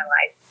many in my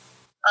life.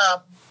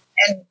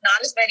 And not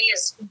as many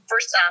as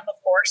for some, of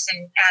course.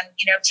 And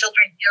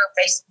children here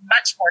face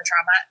much more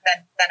trauma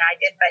than I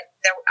did, but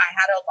I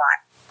had a lot.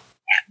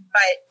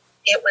 But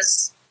it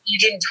was, you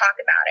didn't talk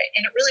about it.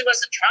 And it really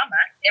wasn't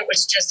trauma. It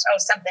was just,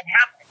 something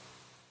happened.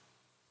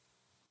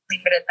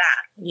 Leave it at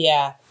that.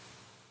 Yeah.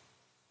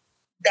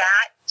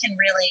 That can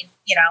really,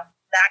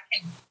 that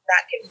can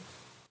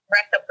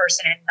wreck the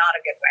person in not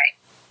a good way.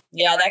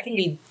 Yeah, that can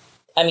be,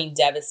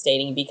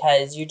 devastating,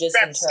 because you're just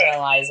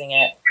internalizing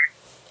it.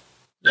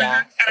 Yeah.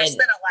 And it's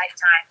been a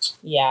lifetime.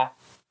 Yeah.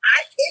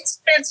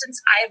 It's been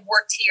since I've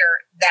worked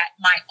here that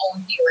my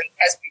own healing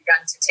has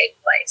begun to take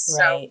place.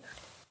 Right. So,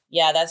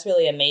 yeah, that's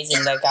really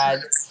amazing that God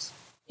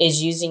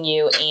is using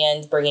you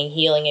and bringing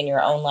healing in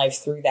your own life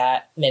through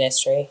that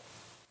ministry.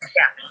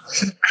 Yeah,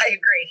 I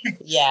agree.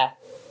 Yeah.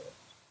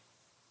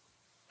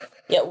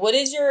 Yeah, what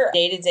does your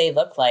day-to-day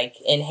look like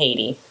in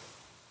Haiti?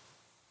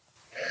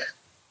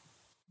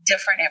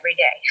 Different every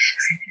day.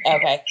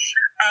 Okay.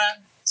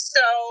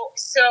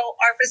 So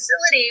our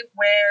facility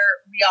where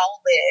we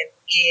all live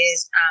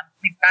is,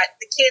 we've got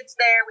the kids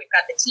there, we've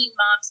got the teen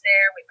moms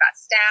there, we've got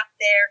staff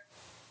there,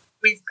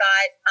 we've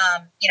got,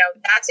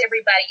 that's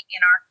everybody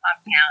in our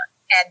compound.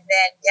 And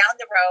then down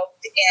the road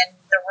in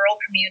the rural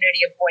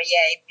community of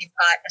Boyer, we've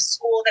got a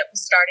school that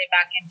was started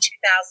back in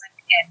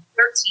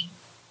 2013.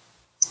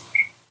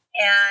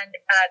 And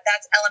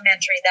that's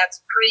elementary. That's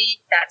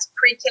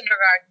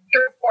pre-kindergarten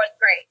through fourth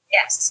grade.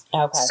 Yes.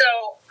 Okay.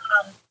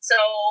 So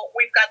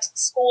we've got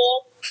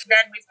school,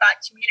 then we've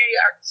got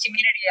our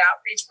community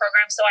outreach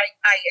program. So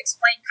I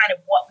explain kind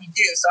of what we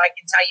do, so I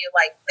can tell you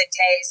like the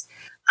days.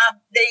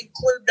 They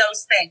include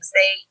those things.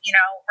 They,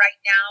 right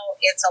now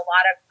it's a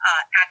lot of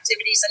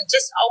activities and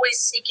just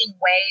always seeking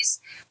ways,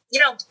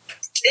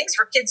 things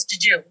for kids to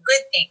do,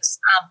 good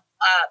things,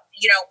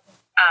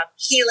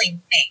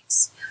 healing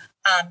things,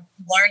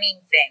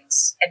 learning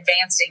things,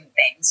 advancing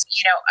things,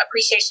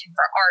 appreciation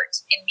for art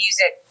and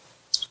music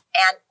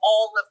and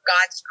all of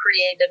God's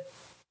creative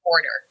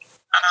order.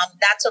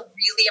 That's a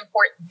really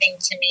important thing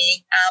to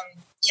me.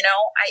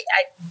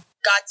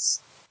 God's,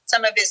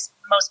 some of his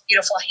most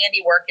beautiful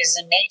handiwork is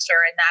in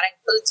nature, and that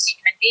includes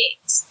human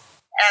beings.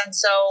 And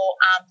so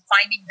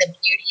finding the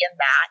beauty in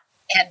that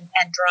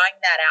and drawing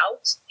that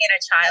out in a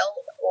child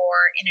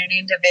or in an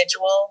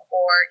individual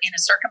or in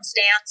a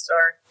circumstance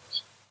or,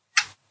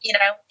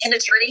 in a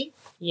tree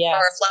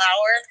or a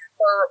flower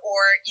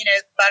or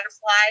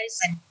butterflies.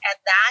 And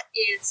that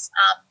is,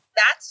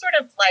 that's sort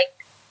of like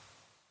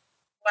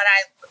what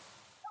I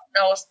don't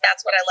know if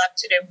that's what I love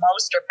to do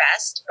most or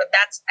best, but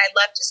I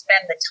love to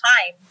spend the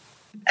time,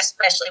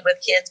 especially with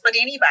kids, but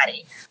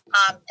anybody.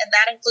 And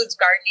that includes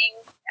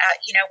gardening.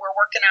 We're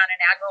working on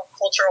an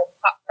agricultural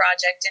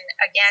project, and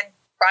again,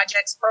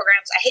 projects,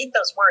 programs. I hate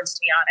those words, to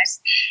be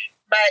honest,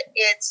 but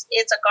it's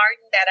a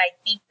garden that I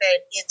think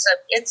that it's a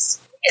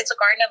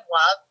garden of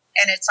love.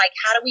 And it's like,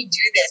 how do we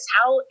do this?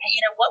 How,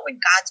 what would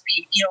God's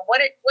be?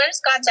 What is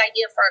God's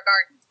idea for a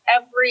garden?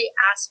 Every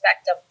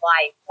aspect of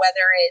life,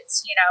 whether it's,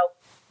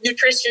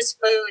 nutritious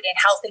food and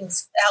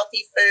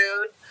healthy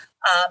food,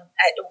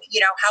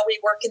 how we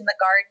work in the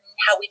garden,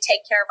 how we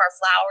take care of our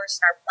flowers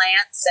and our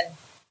plants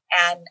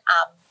and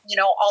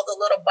all the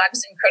little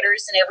bugs and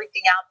critters and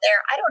everything out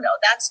there. I don't know.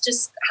 That's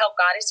just how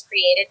God has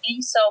created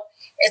me. So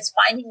it's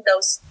finding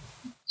those,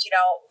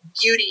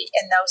 beauty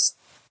in those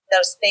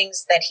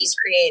things that he's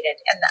created.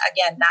 And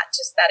again,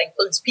 that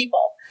includes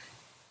people.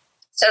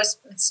 So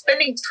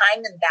spending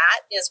time in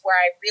that is where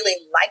I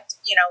really liked,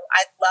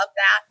 I love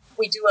that.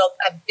 We do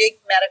a big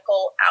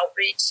medical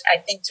outreach, I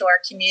think, to our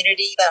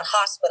community. The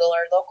hospital,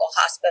 our local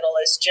hospital,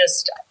 is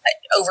just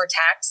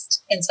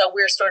overtaxed. And so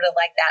we're sort of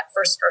like that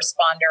first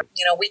responder.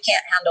 We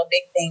can't handle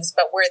big things,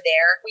 but we're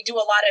there. We do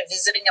a lot of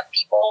visiting of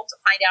people to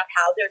find out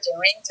how they're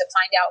doing, to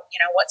find out,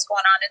 what's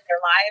going on in their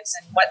lives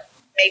and what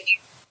maybe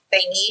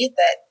they need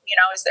that,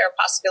 is there a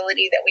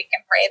possibility that we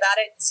can pray about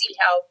it and see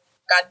how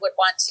God would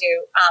want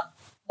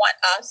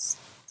us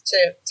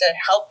to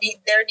help meet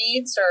their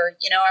needs, or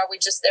are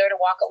we just there to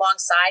walk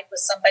alongside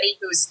with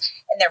somebody who's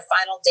in their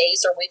final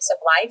days or weeks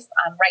of life?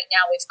 Right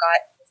now we've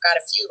got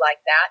a few like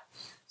that.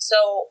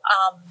 So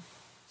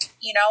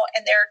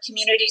and there are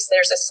communities.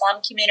 There's a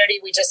slum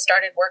community we just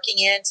started working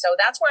in. So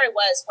that's where I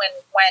was when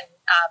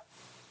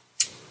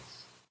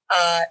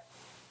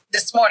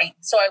this morning.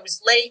 So I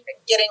was late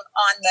getting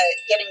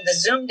the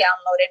Zoom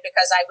downloaded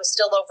because I was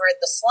still over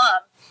at the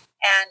slum.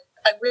 And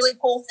a really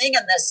cool thing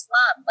in this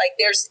slum, like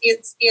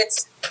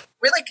it's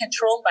really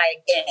controlled by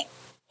a gang.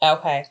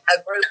 Okay. A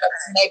group of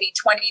maybe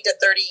 20 to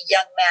 30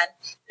 young men.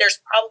 There's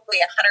probably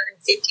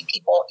 150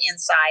 people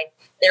inside.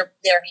 They're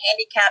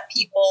handicapped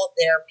people.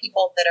 They're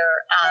people that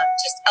are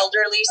just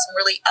elderly, some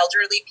really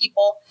elderly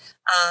people,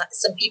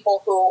 some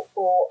people who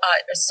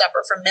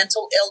suffer from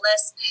mental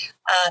illness.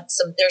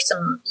 There's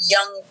some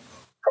young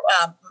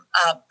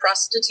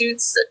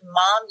prostitutes,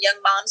 young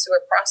moms who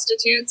are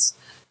prostitutes.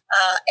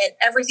 And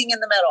everything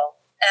in the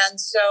middle. And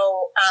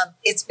so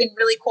it's been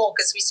really cool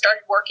because we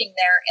started working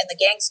there and the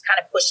gangs kind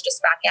of pushed us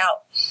back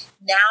out.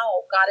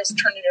 Now God has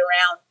turned it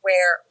around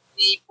where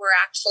we were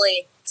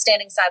actually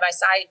standing side by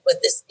side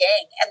with this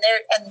gang, and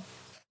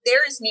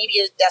they're as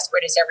needy as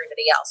desperate as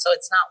everybody else. So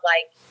it's not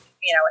like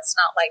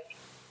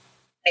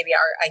maybe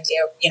our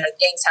idea of,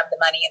 gangs have the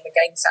money and the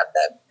gangs have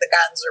the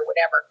guns or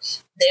whatever.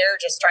 They're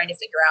just trying to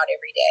figure out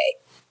every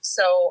day.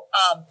 So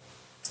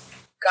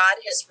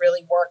God has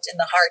really worked in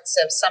the hearts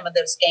of some of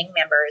those gang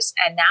members.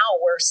 And now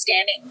we're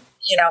standing,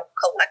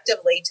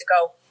 collectively to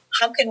go,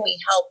 how can we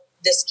help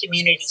this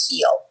community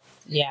heal?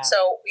 Yeah.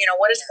 So,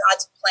 what is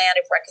God's plan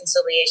of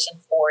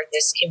reconciliation for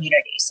this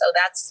community? So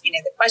that's, the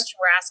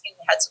question we're asking.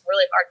 We had some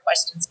really hard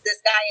questions.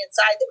 This guy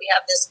inside that we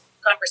have this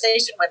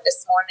conversation with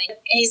this morning,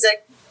 he's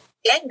a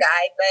gang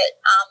guy, but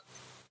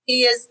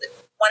he is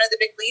one of the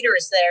big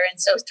leaders there.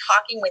 And so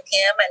talking with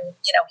him and,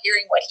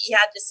 hearing what he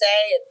had to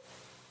say, and,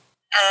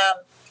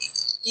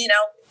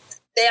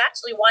 they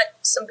actually want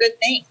some good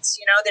things.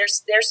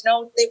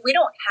 We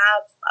don't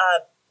have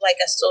like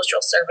a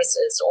social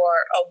services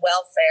or a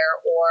welfare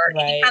or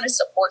any kind of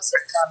support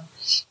system.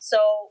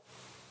 So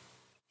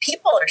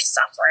people are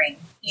suffering,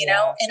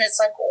 and it's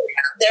like,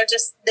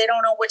 they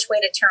don't know which way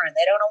to turn.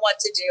 They don't know what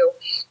to do.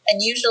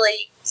 And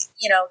usually,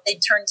 they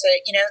turn to,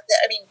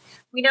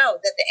 we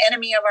know that the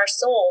enemy of our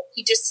soul,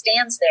 he just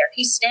stands there.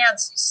 He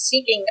stands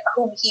seeking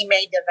whom he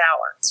may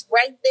devour. It's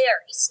right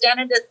there. He's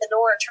standing at the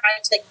door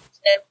trying to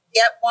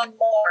get one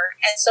more.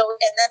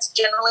 And that's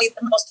generally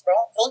the most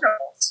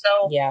vulnerable.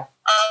 So,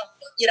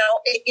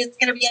 it's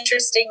going to be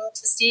interesting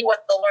to see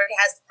what the Lord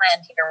has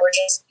planned here. We're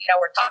just,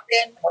 we're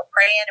talking, we're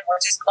praying, and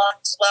we're just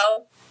going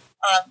slow.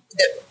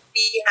 That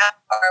we have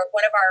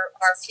one of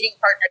our feeding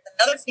partners,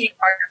 another feeding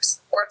partner is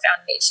the Core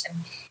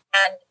Foundation,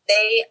 and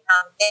they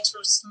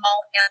do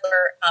small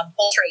handler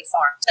poultry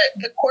farms.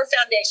 The Core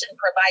Foundation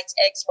provides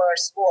eggs for our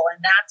school, and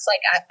that's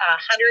like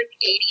 180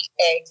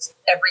 eggs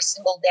every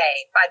single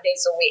day, 5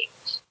 days a week.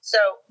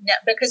 So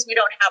because we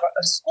don't have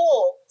a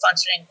school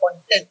functioning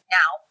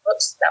now,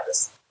 oops, that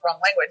was wrong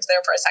language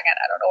there for a second.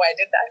 I don't know why I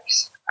did that.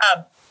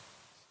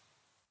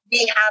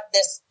 We have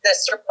this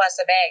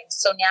surplus of eggs.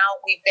 So now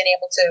we've been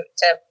able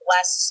to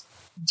bless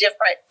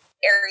different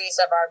areas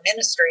of our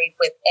ministry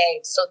with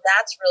eggs. So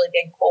that's really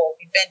been cool.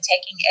 We've been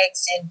taking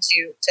eggs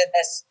into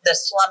the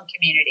slum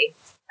community.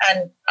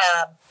 And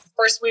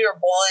first we were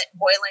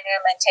boiling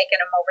them and taking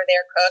them over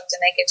there cooked,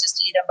 and they could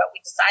just eat them. But we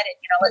decided,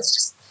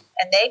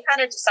 and they kind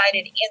of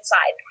decided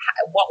inside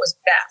what was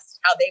best,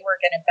 how they were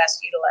going to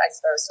best utilize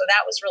those. So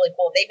that was really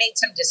cool. They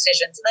made some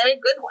decisions, and they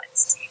made good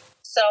ones.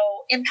 So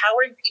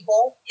empowering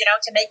people,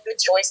 to make good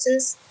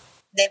choices.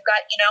 They've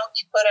got, you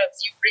put a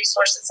few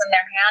resources in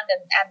their hand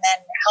and then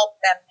help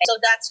them. So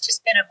that's just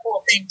been a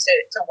cool thing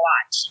to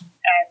watch.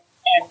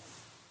 And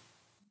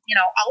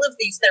all of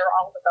these, they're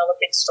all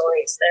developing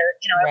stories. They're,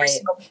 every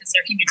single, because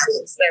they're human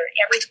beings.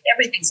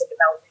 Everything's a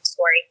developing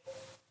story.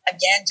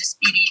 Again,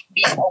 just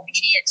being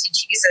obedient to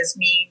Jesus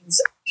means,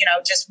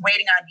 just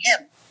waiting on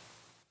him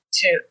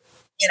to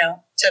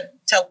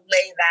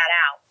lay that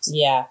out.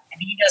 Yeah. And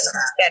he does a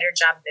better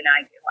job than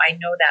I do. I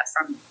know that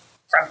from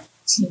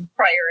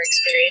prior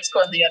experience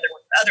going the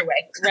other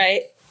way.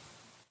 Right.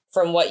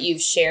 From what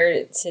you've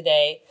shared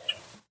today,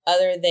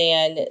 other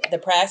than the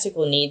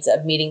practical needs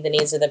of meeting the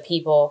needs of the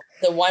people,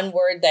 the one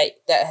word that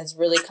has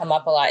really come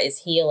up a lot is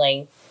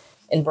healing,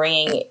 and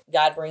bringing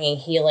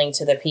healing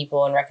to the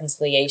people and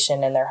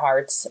reconciliation in their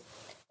hearts.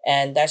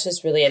 And that's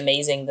just really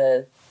amazing,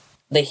 the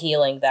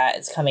healing that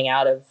is coming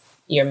out of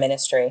your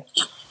ministry.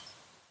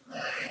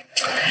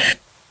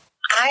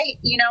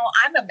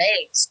 I'm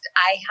amazed.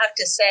 I have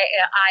to say,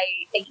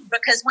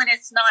 because when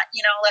it's not,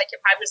 like if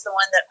I was the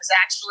one that was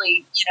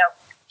actually,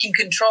 in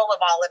control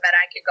of all of it,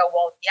 I could go,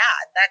 well, yeah,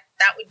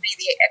 that would be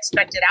the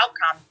expected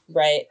outcome.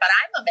 Right. But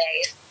I'm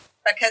amazed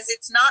because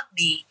it's not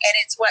me, and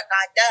it's what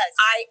God does.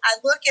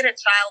 I look at a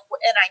child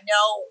and I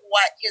know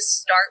what his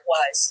start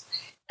was.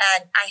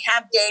 And I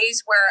have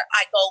days where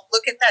I go,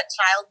 look at that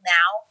child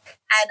now,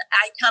 and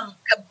I come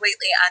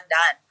completely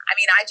undone. I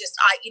mean, I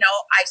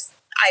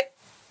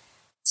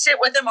sit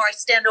with them, or I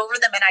stand over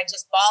them and I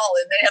just bawl,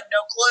 and they have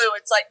no clue.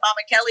 It's like,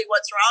 Mama Kellie,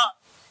 what's wrong?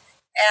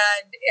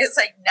 And it's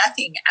like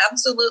nothing,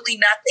 absolutely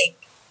nothing.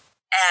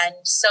 And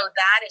so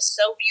that is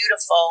so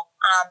beautiful.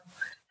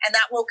 And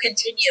that will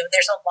continue.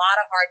 There's a lot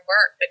of hard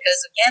work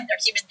because, again,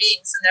 they're human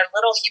beings, and they're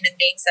little human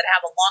beings that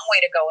have a long way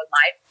to go in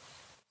life.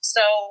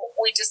 So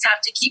we just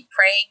have to keep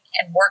praying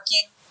and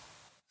working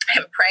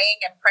and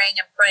praying and praying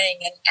and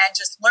praying and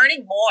just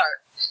learning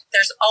more.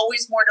 There's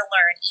always more to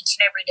learn each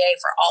and every day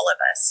for all of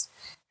us.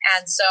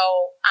 And so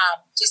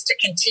just to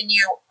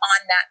continue on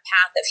that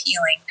path of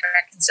healing and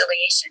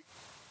reconciliation.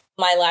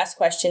 My last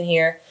question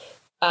here.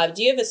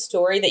 Do you have a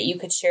story that you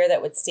could share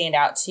that would stand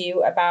out to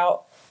you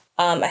about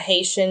a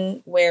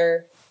Haitian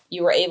where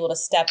you were able to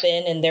step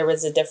in and there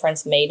was a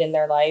difference made in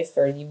their life,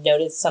 or you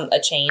noticed a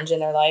change in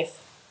their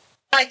life?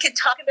 I could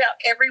talk about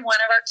every one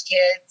of our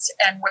kids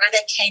and where they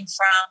came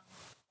from,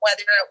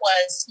 whether it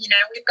was,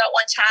 we've got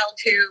one child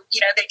who,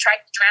 they tried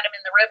to drown him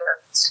in the river,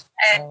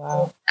 and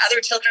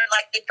other children,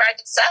 like, they tried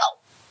to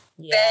sell.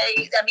 Yeah.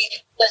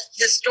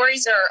 The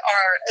stories are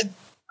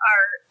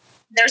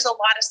there's a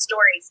lot of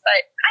stories,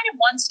 but kind of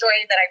one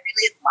story that I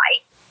really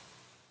like.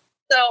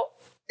 So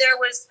there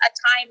was a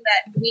time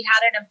that we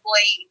had an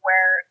employee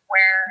where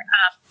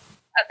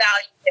a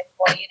valued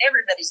employee, and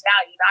everybody's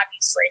valued,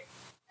 obviously.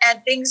 And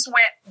things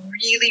went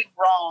really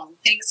wrong.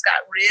 Things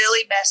got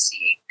really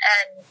messy,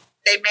 and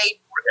they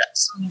made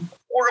some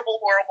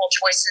horrible, horrible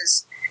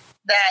choices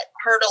that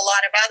hurt a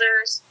lot of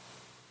others,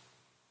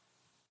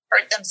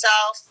 hurt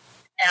themselves,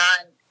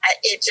 and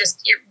it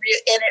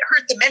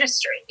hurt the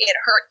ministry. It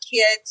hurt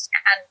kids,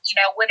 and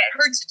when it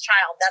hurts a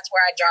child, that's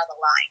where I draw the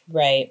line.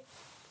 Right.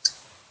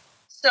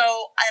 So,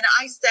 and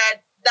I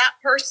said that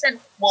person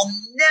will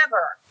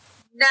never,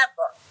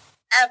 ever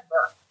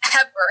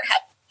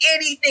have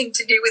anything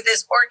to do with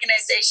this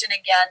organization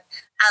again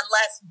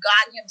unless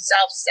God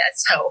himself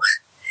says so.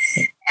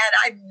 And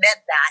I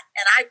meant that.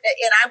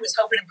 And I was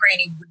hoping and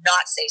praying he would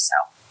not say so.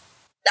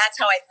 That's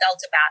how I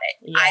felt about it.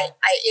 Yeah.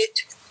 It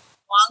took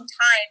a long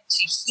time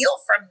to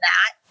heal from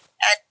that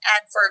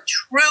and for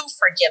true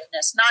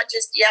forgiveness, not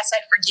just, yes,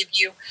 I forgive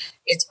you,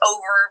 it's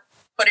over,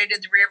 put it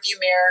in the rearview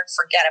mirror,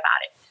 forget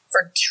about it.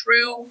 For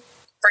true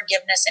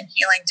forgiveness and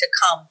healing to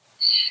come.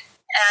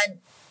 And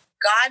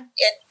God,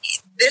 and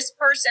this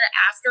person,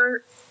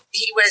 after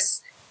he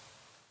was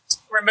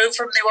removed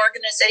from the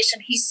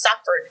organization. He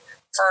suffered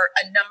for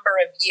a number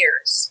of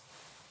years.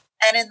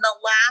 And in the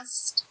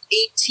last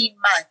 18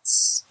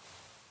 months,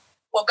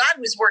 well, God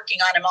was working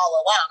on him all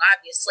along,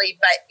 obviously,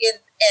 but in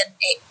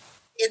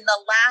the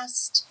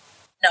last,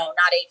 no,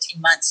 not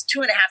 18 months,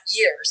 2.5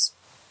 years,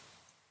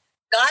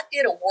 God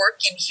did a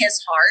work in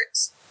his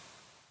heart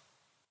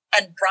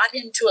and brought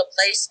him to a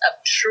place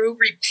of true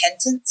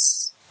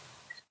repentance,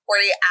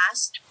 where he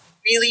asked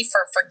really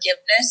for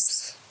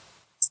forgiveness,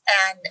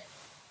 and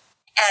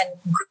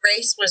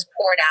grace was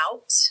poured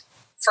out.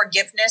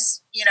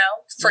 Forgiveness,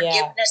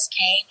 forgiveness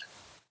came,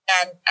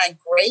 and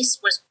grace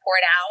was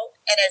poured out.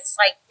 And it's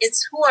like,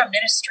 it's who our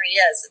ministry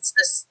is. It's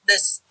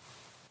this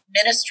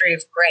ministry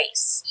of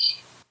grace.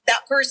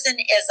 That person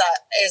is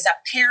a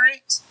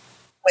parent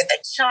with a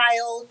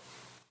child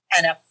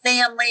and a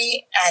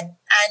family, and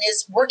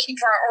is working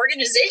for our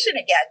organization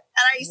again.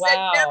 And I said,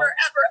 never,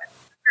 ever,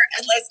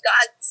 unless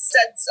God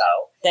said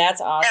so. That's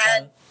awesome.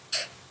 And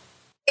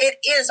it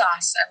is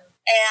awesome.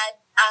 And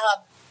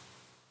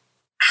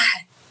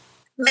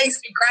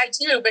makes me cry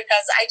too,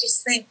 because I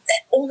just think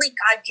that only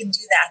God can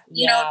do that.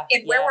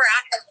 And where we're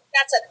at, I think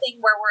that's a thing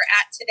where we're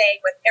at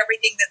today with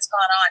everything that's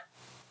gone on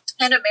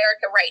in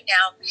America right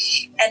now.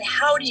 And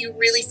how do you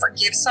really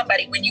forgive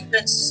somebody when you've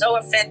been so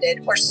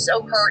offended or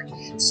so hurt,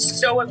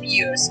 so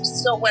abused,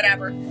 so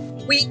whatever?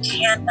 We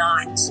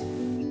cannot.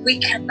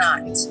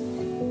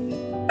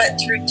 But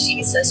through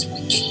Jesus,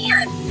 we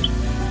can.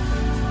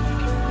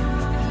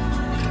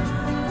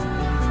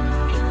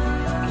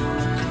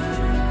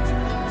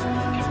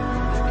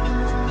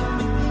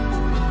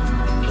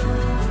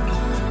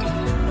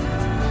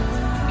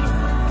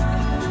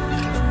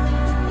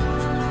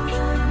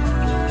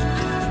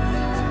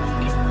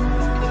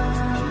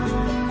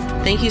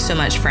 Thank you so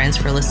much, friends,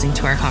 for listening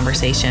to our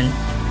conversation.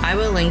 I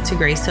will link to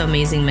Grace So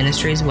Amazing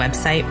Ministries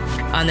website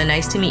on the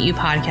Nice to Meet You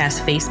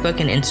podcast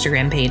Facebook and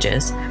Instagram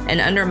pages, and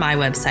under my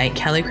website,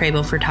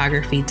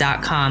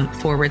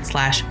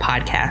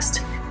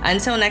 kellycrablephotography.com/podcast.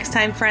 Until next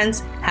time,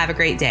 friends, have a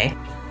great day.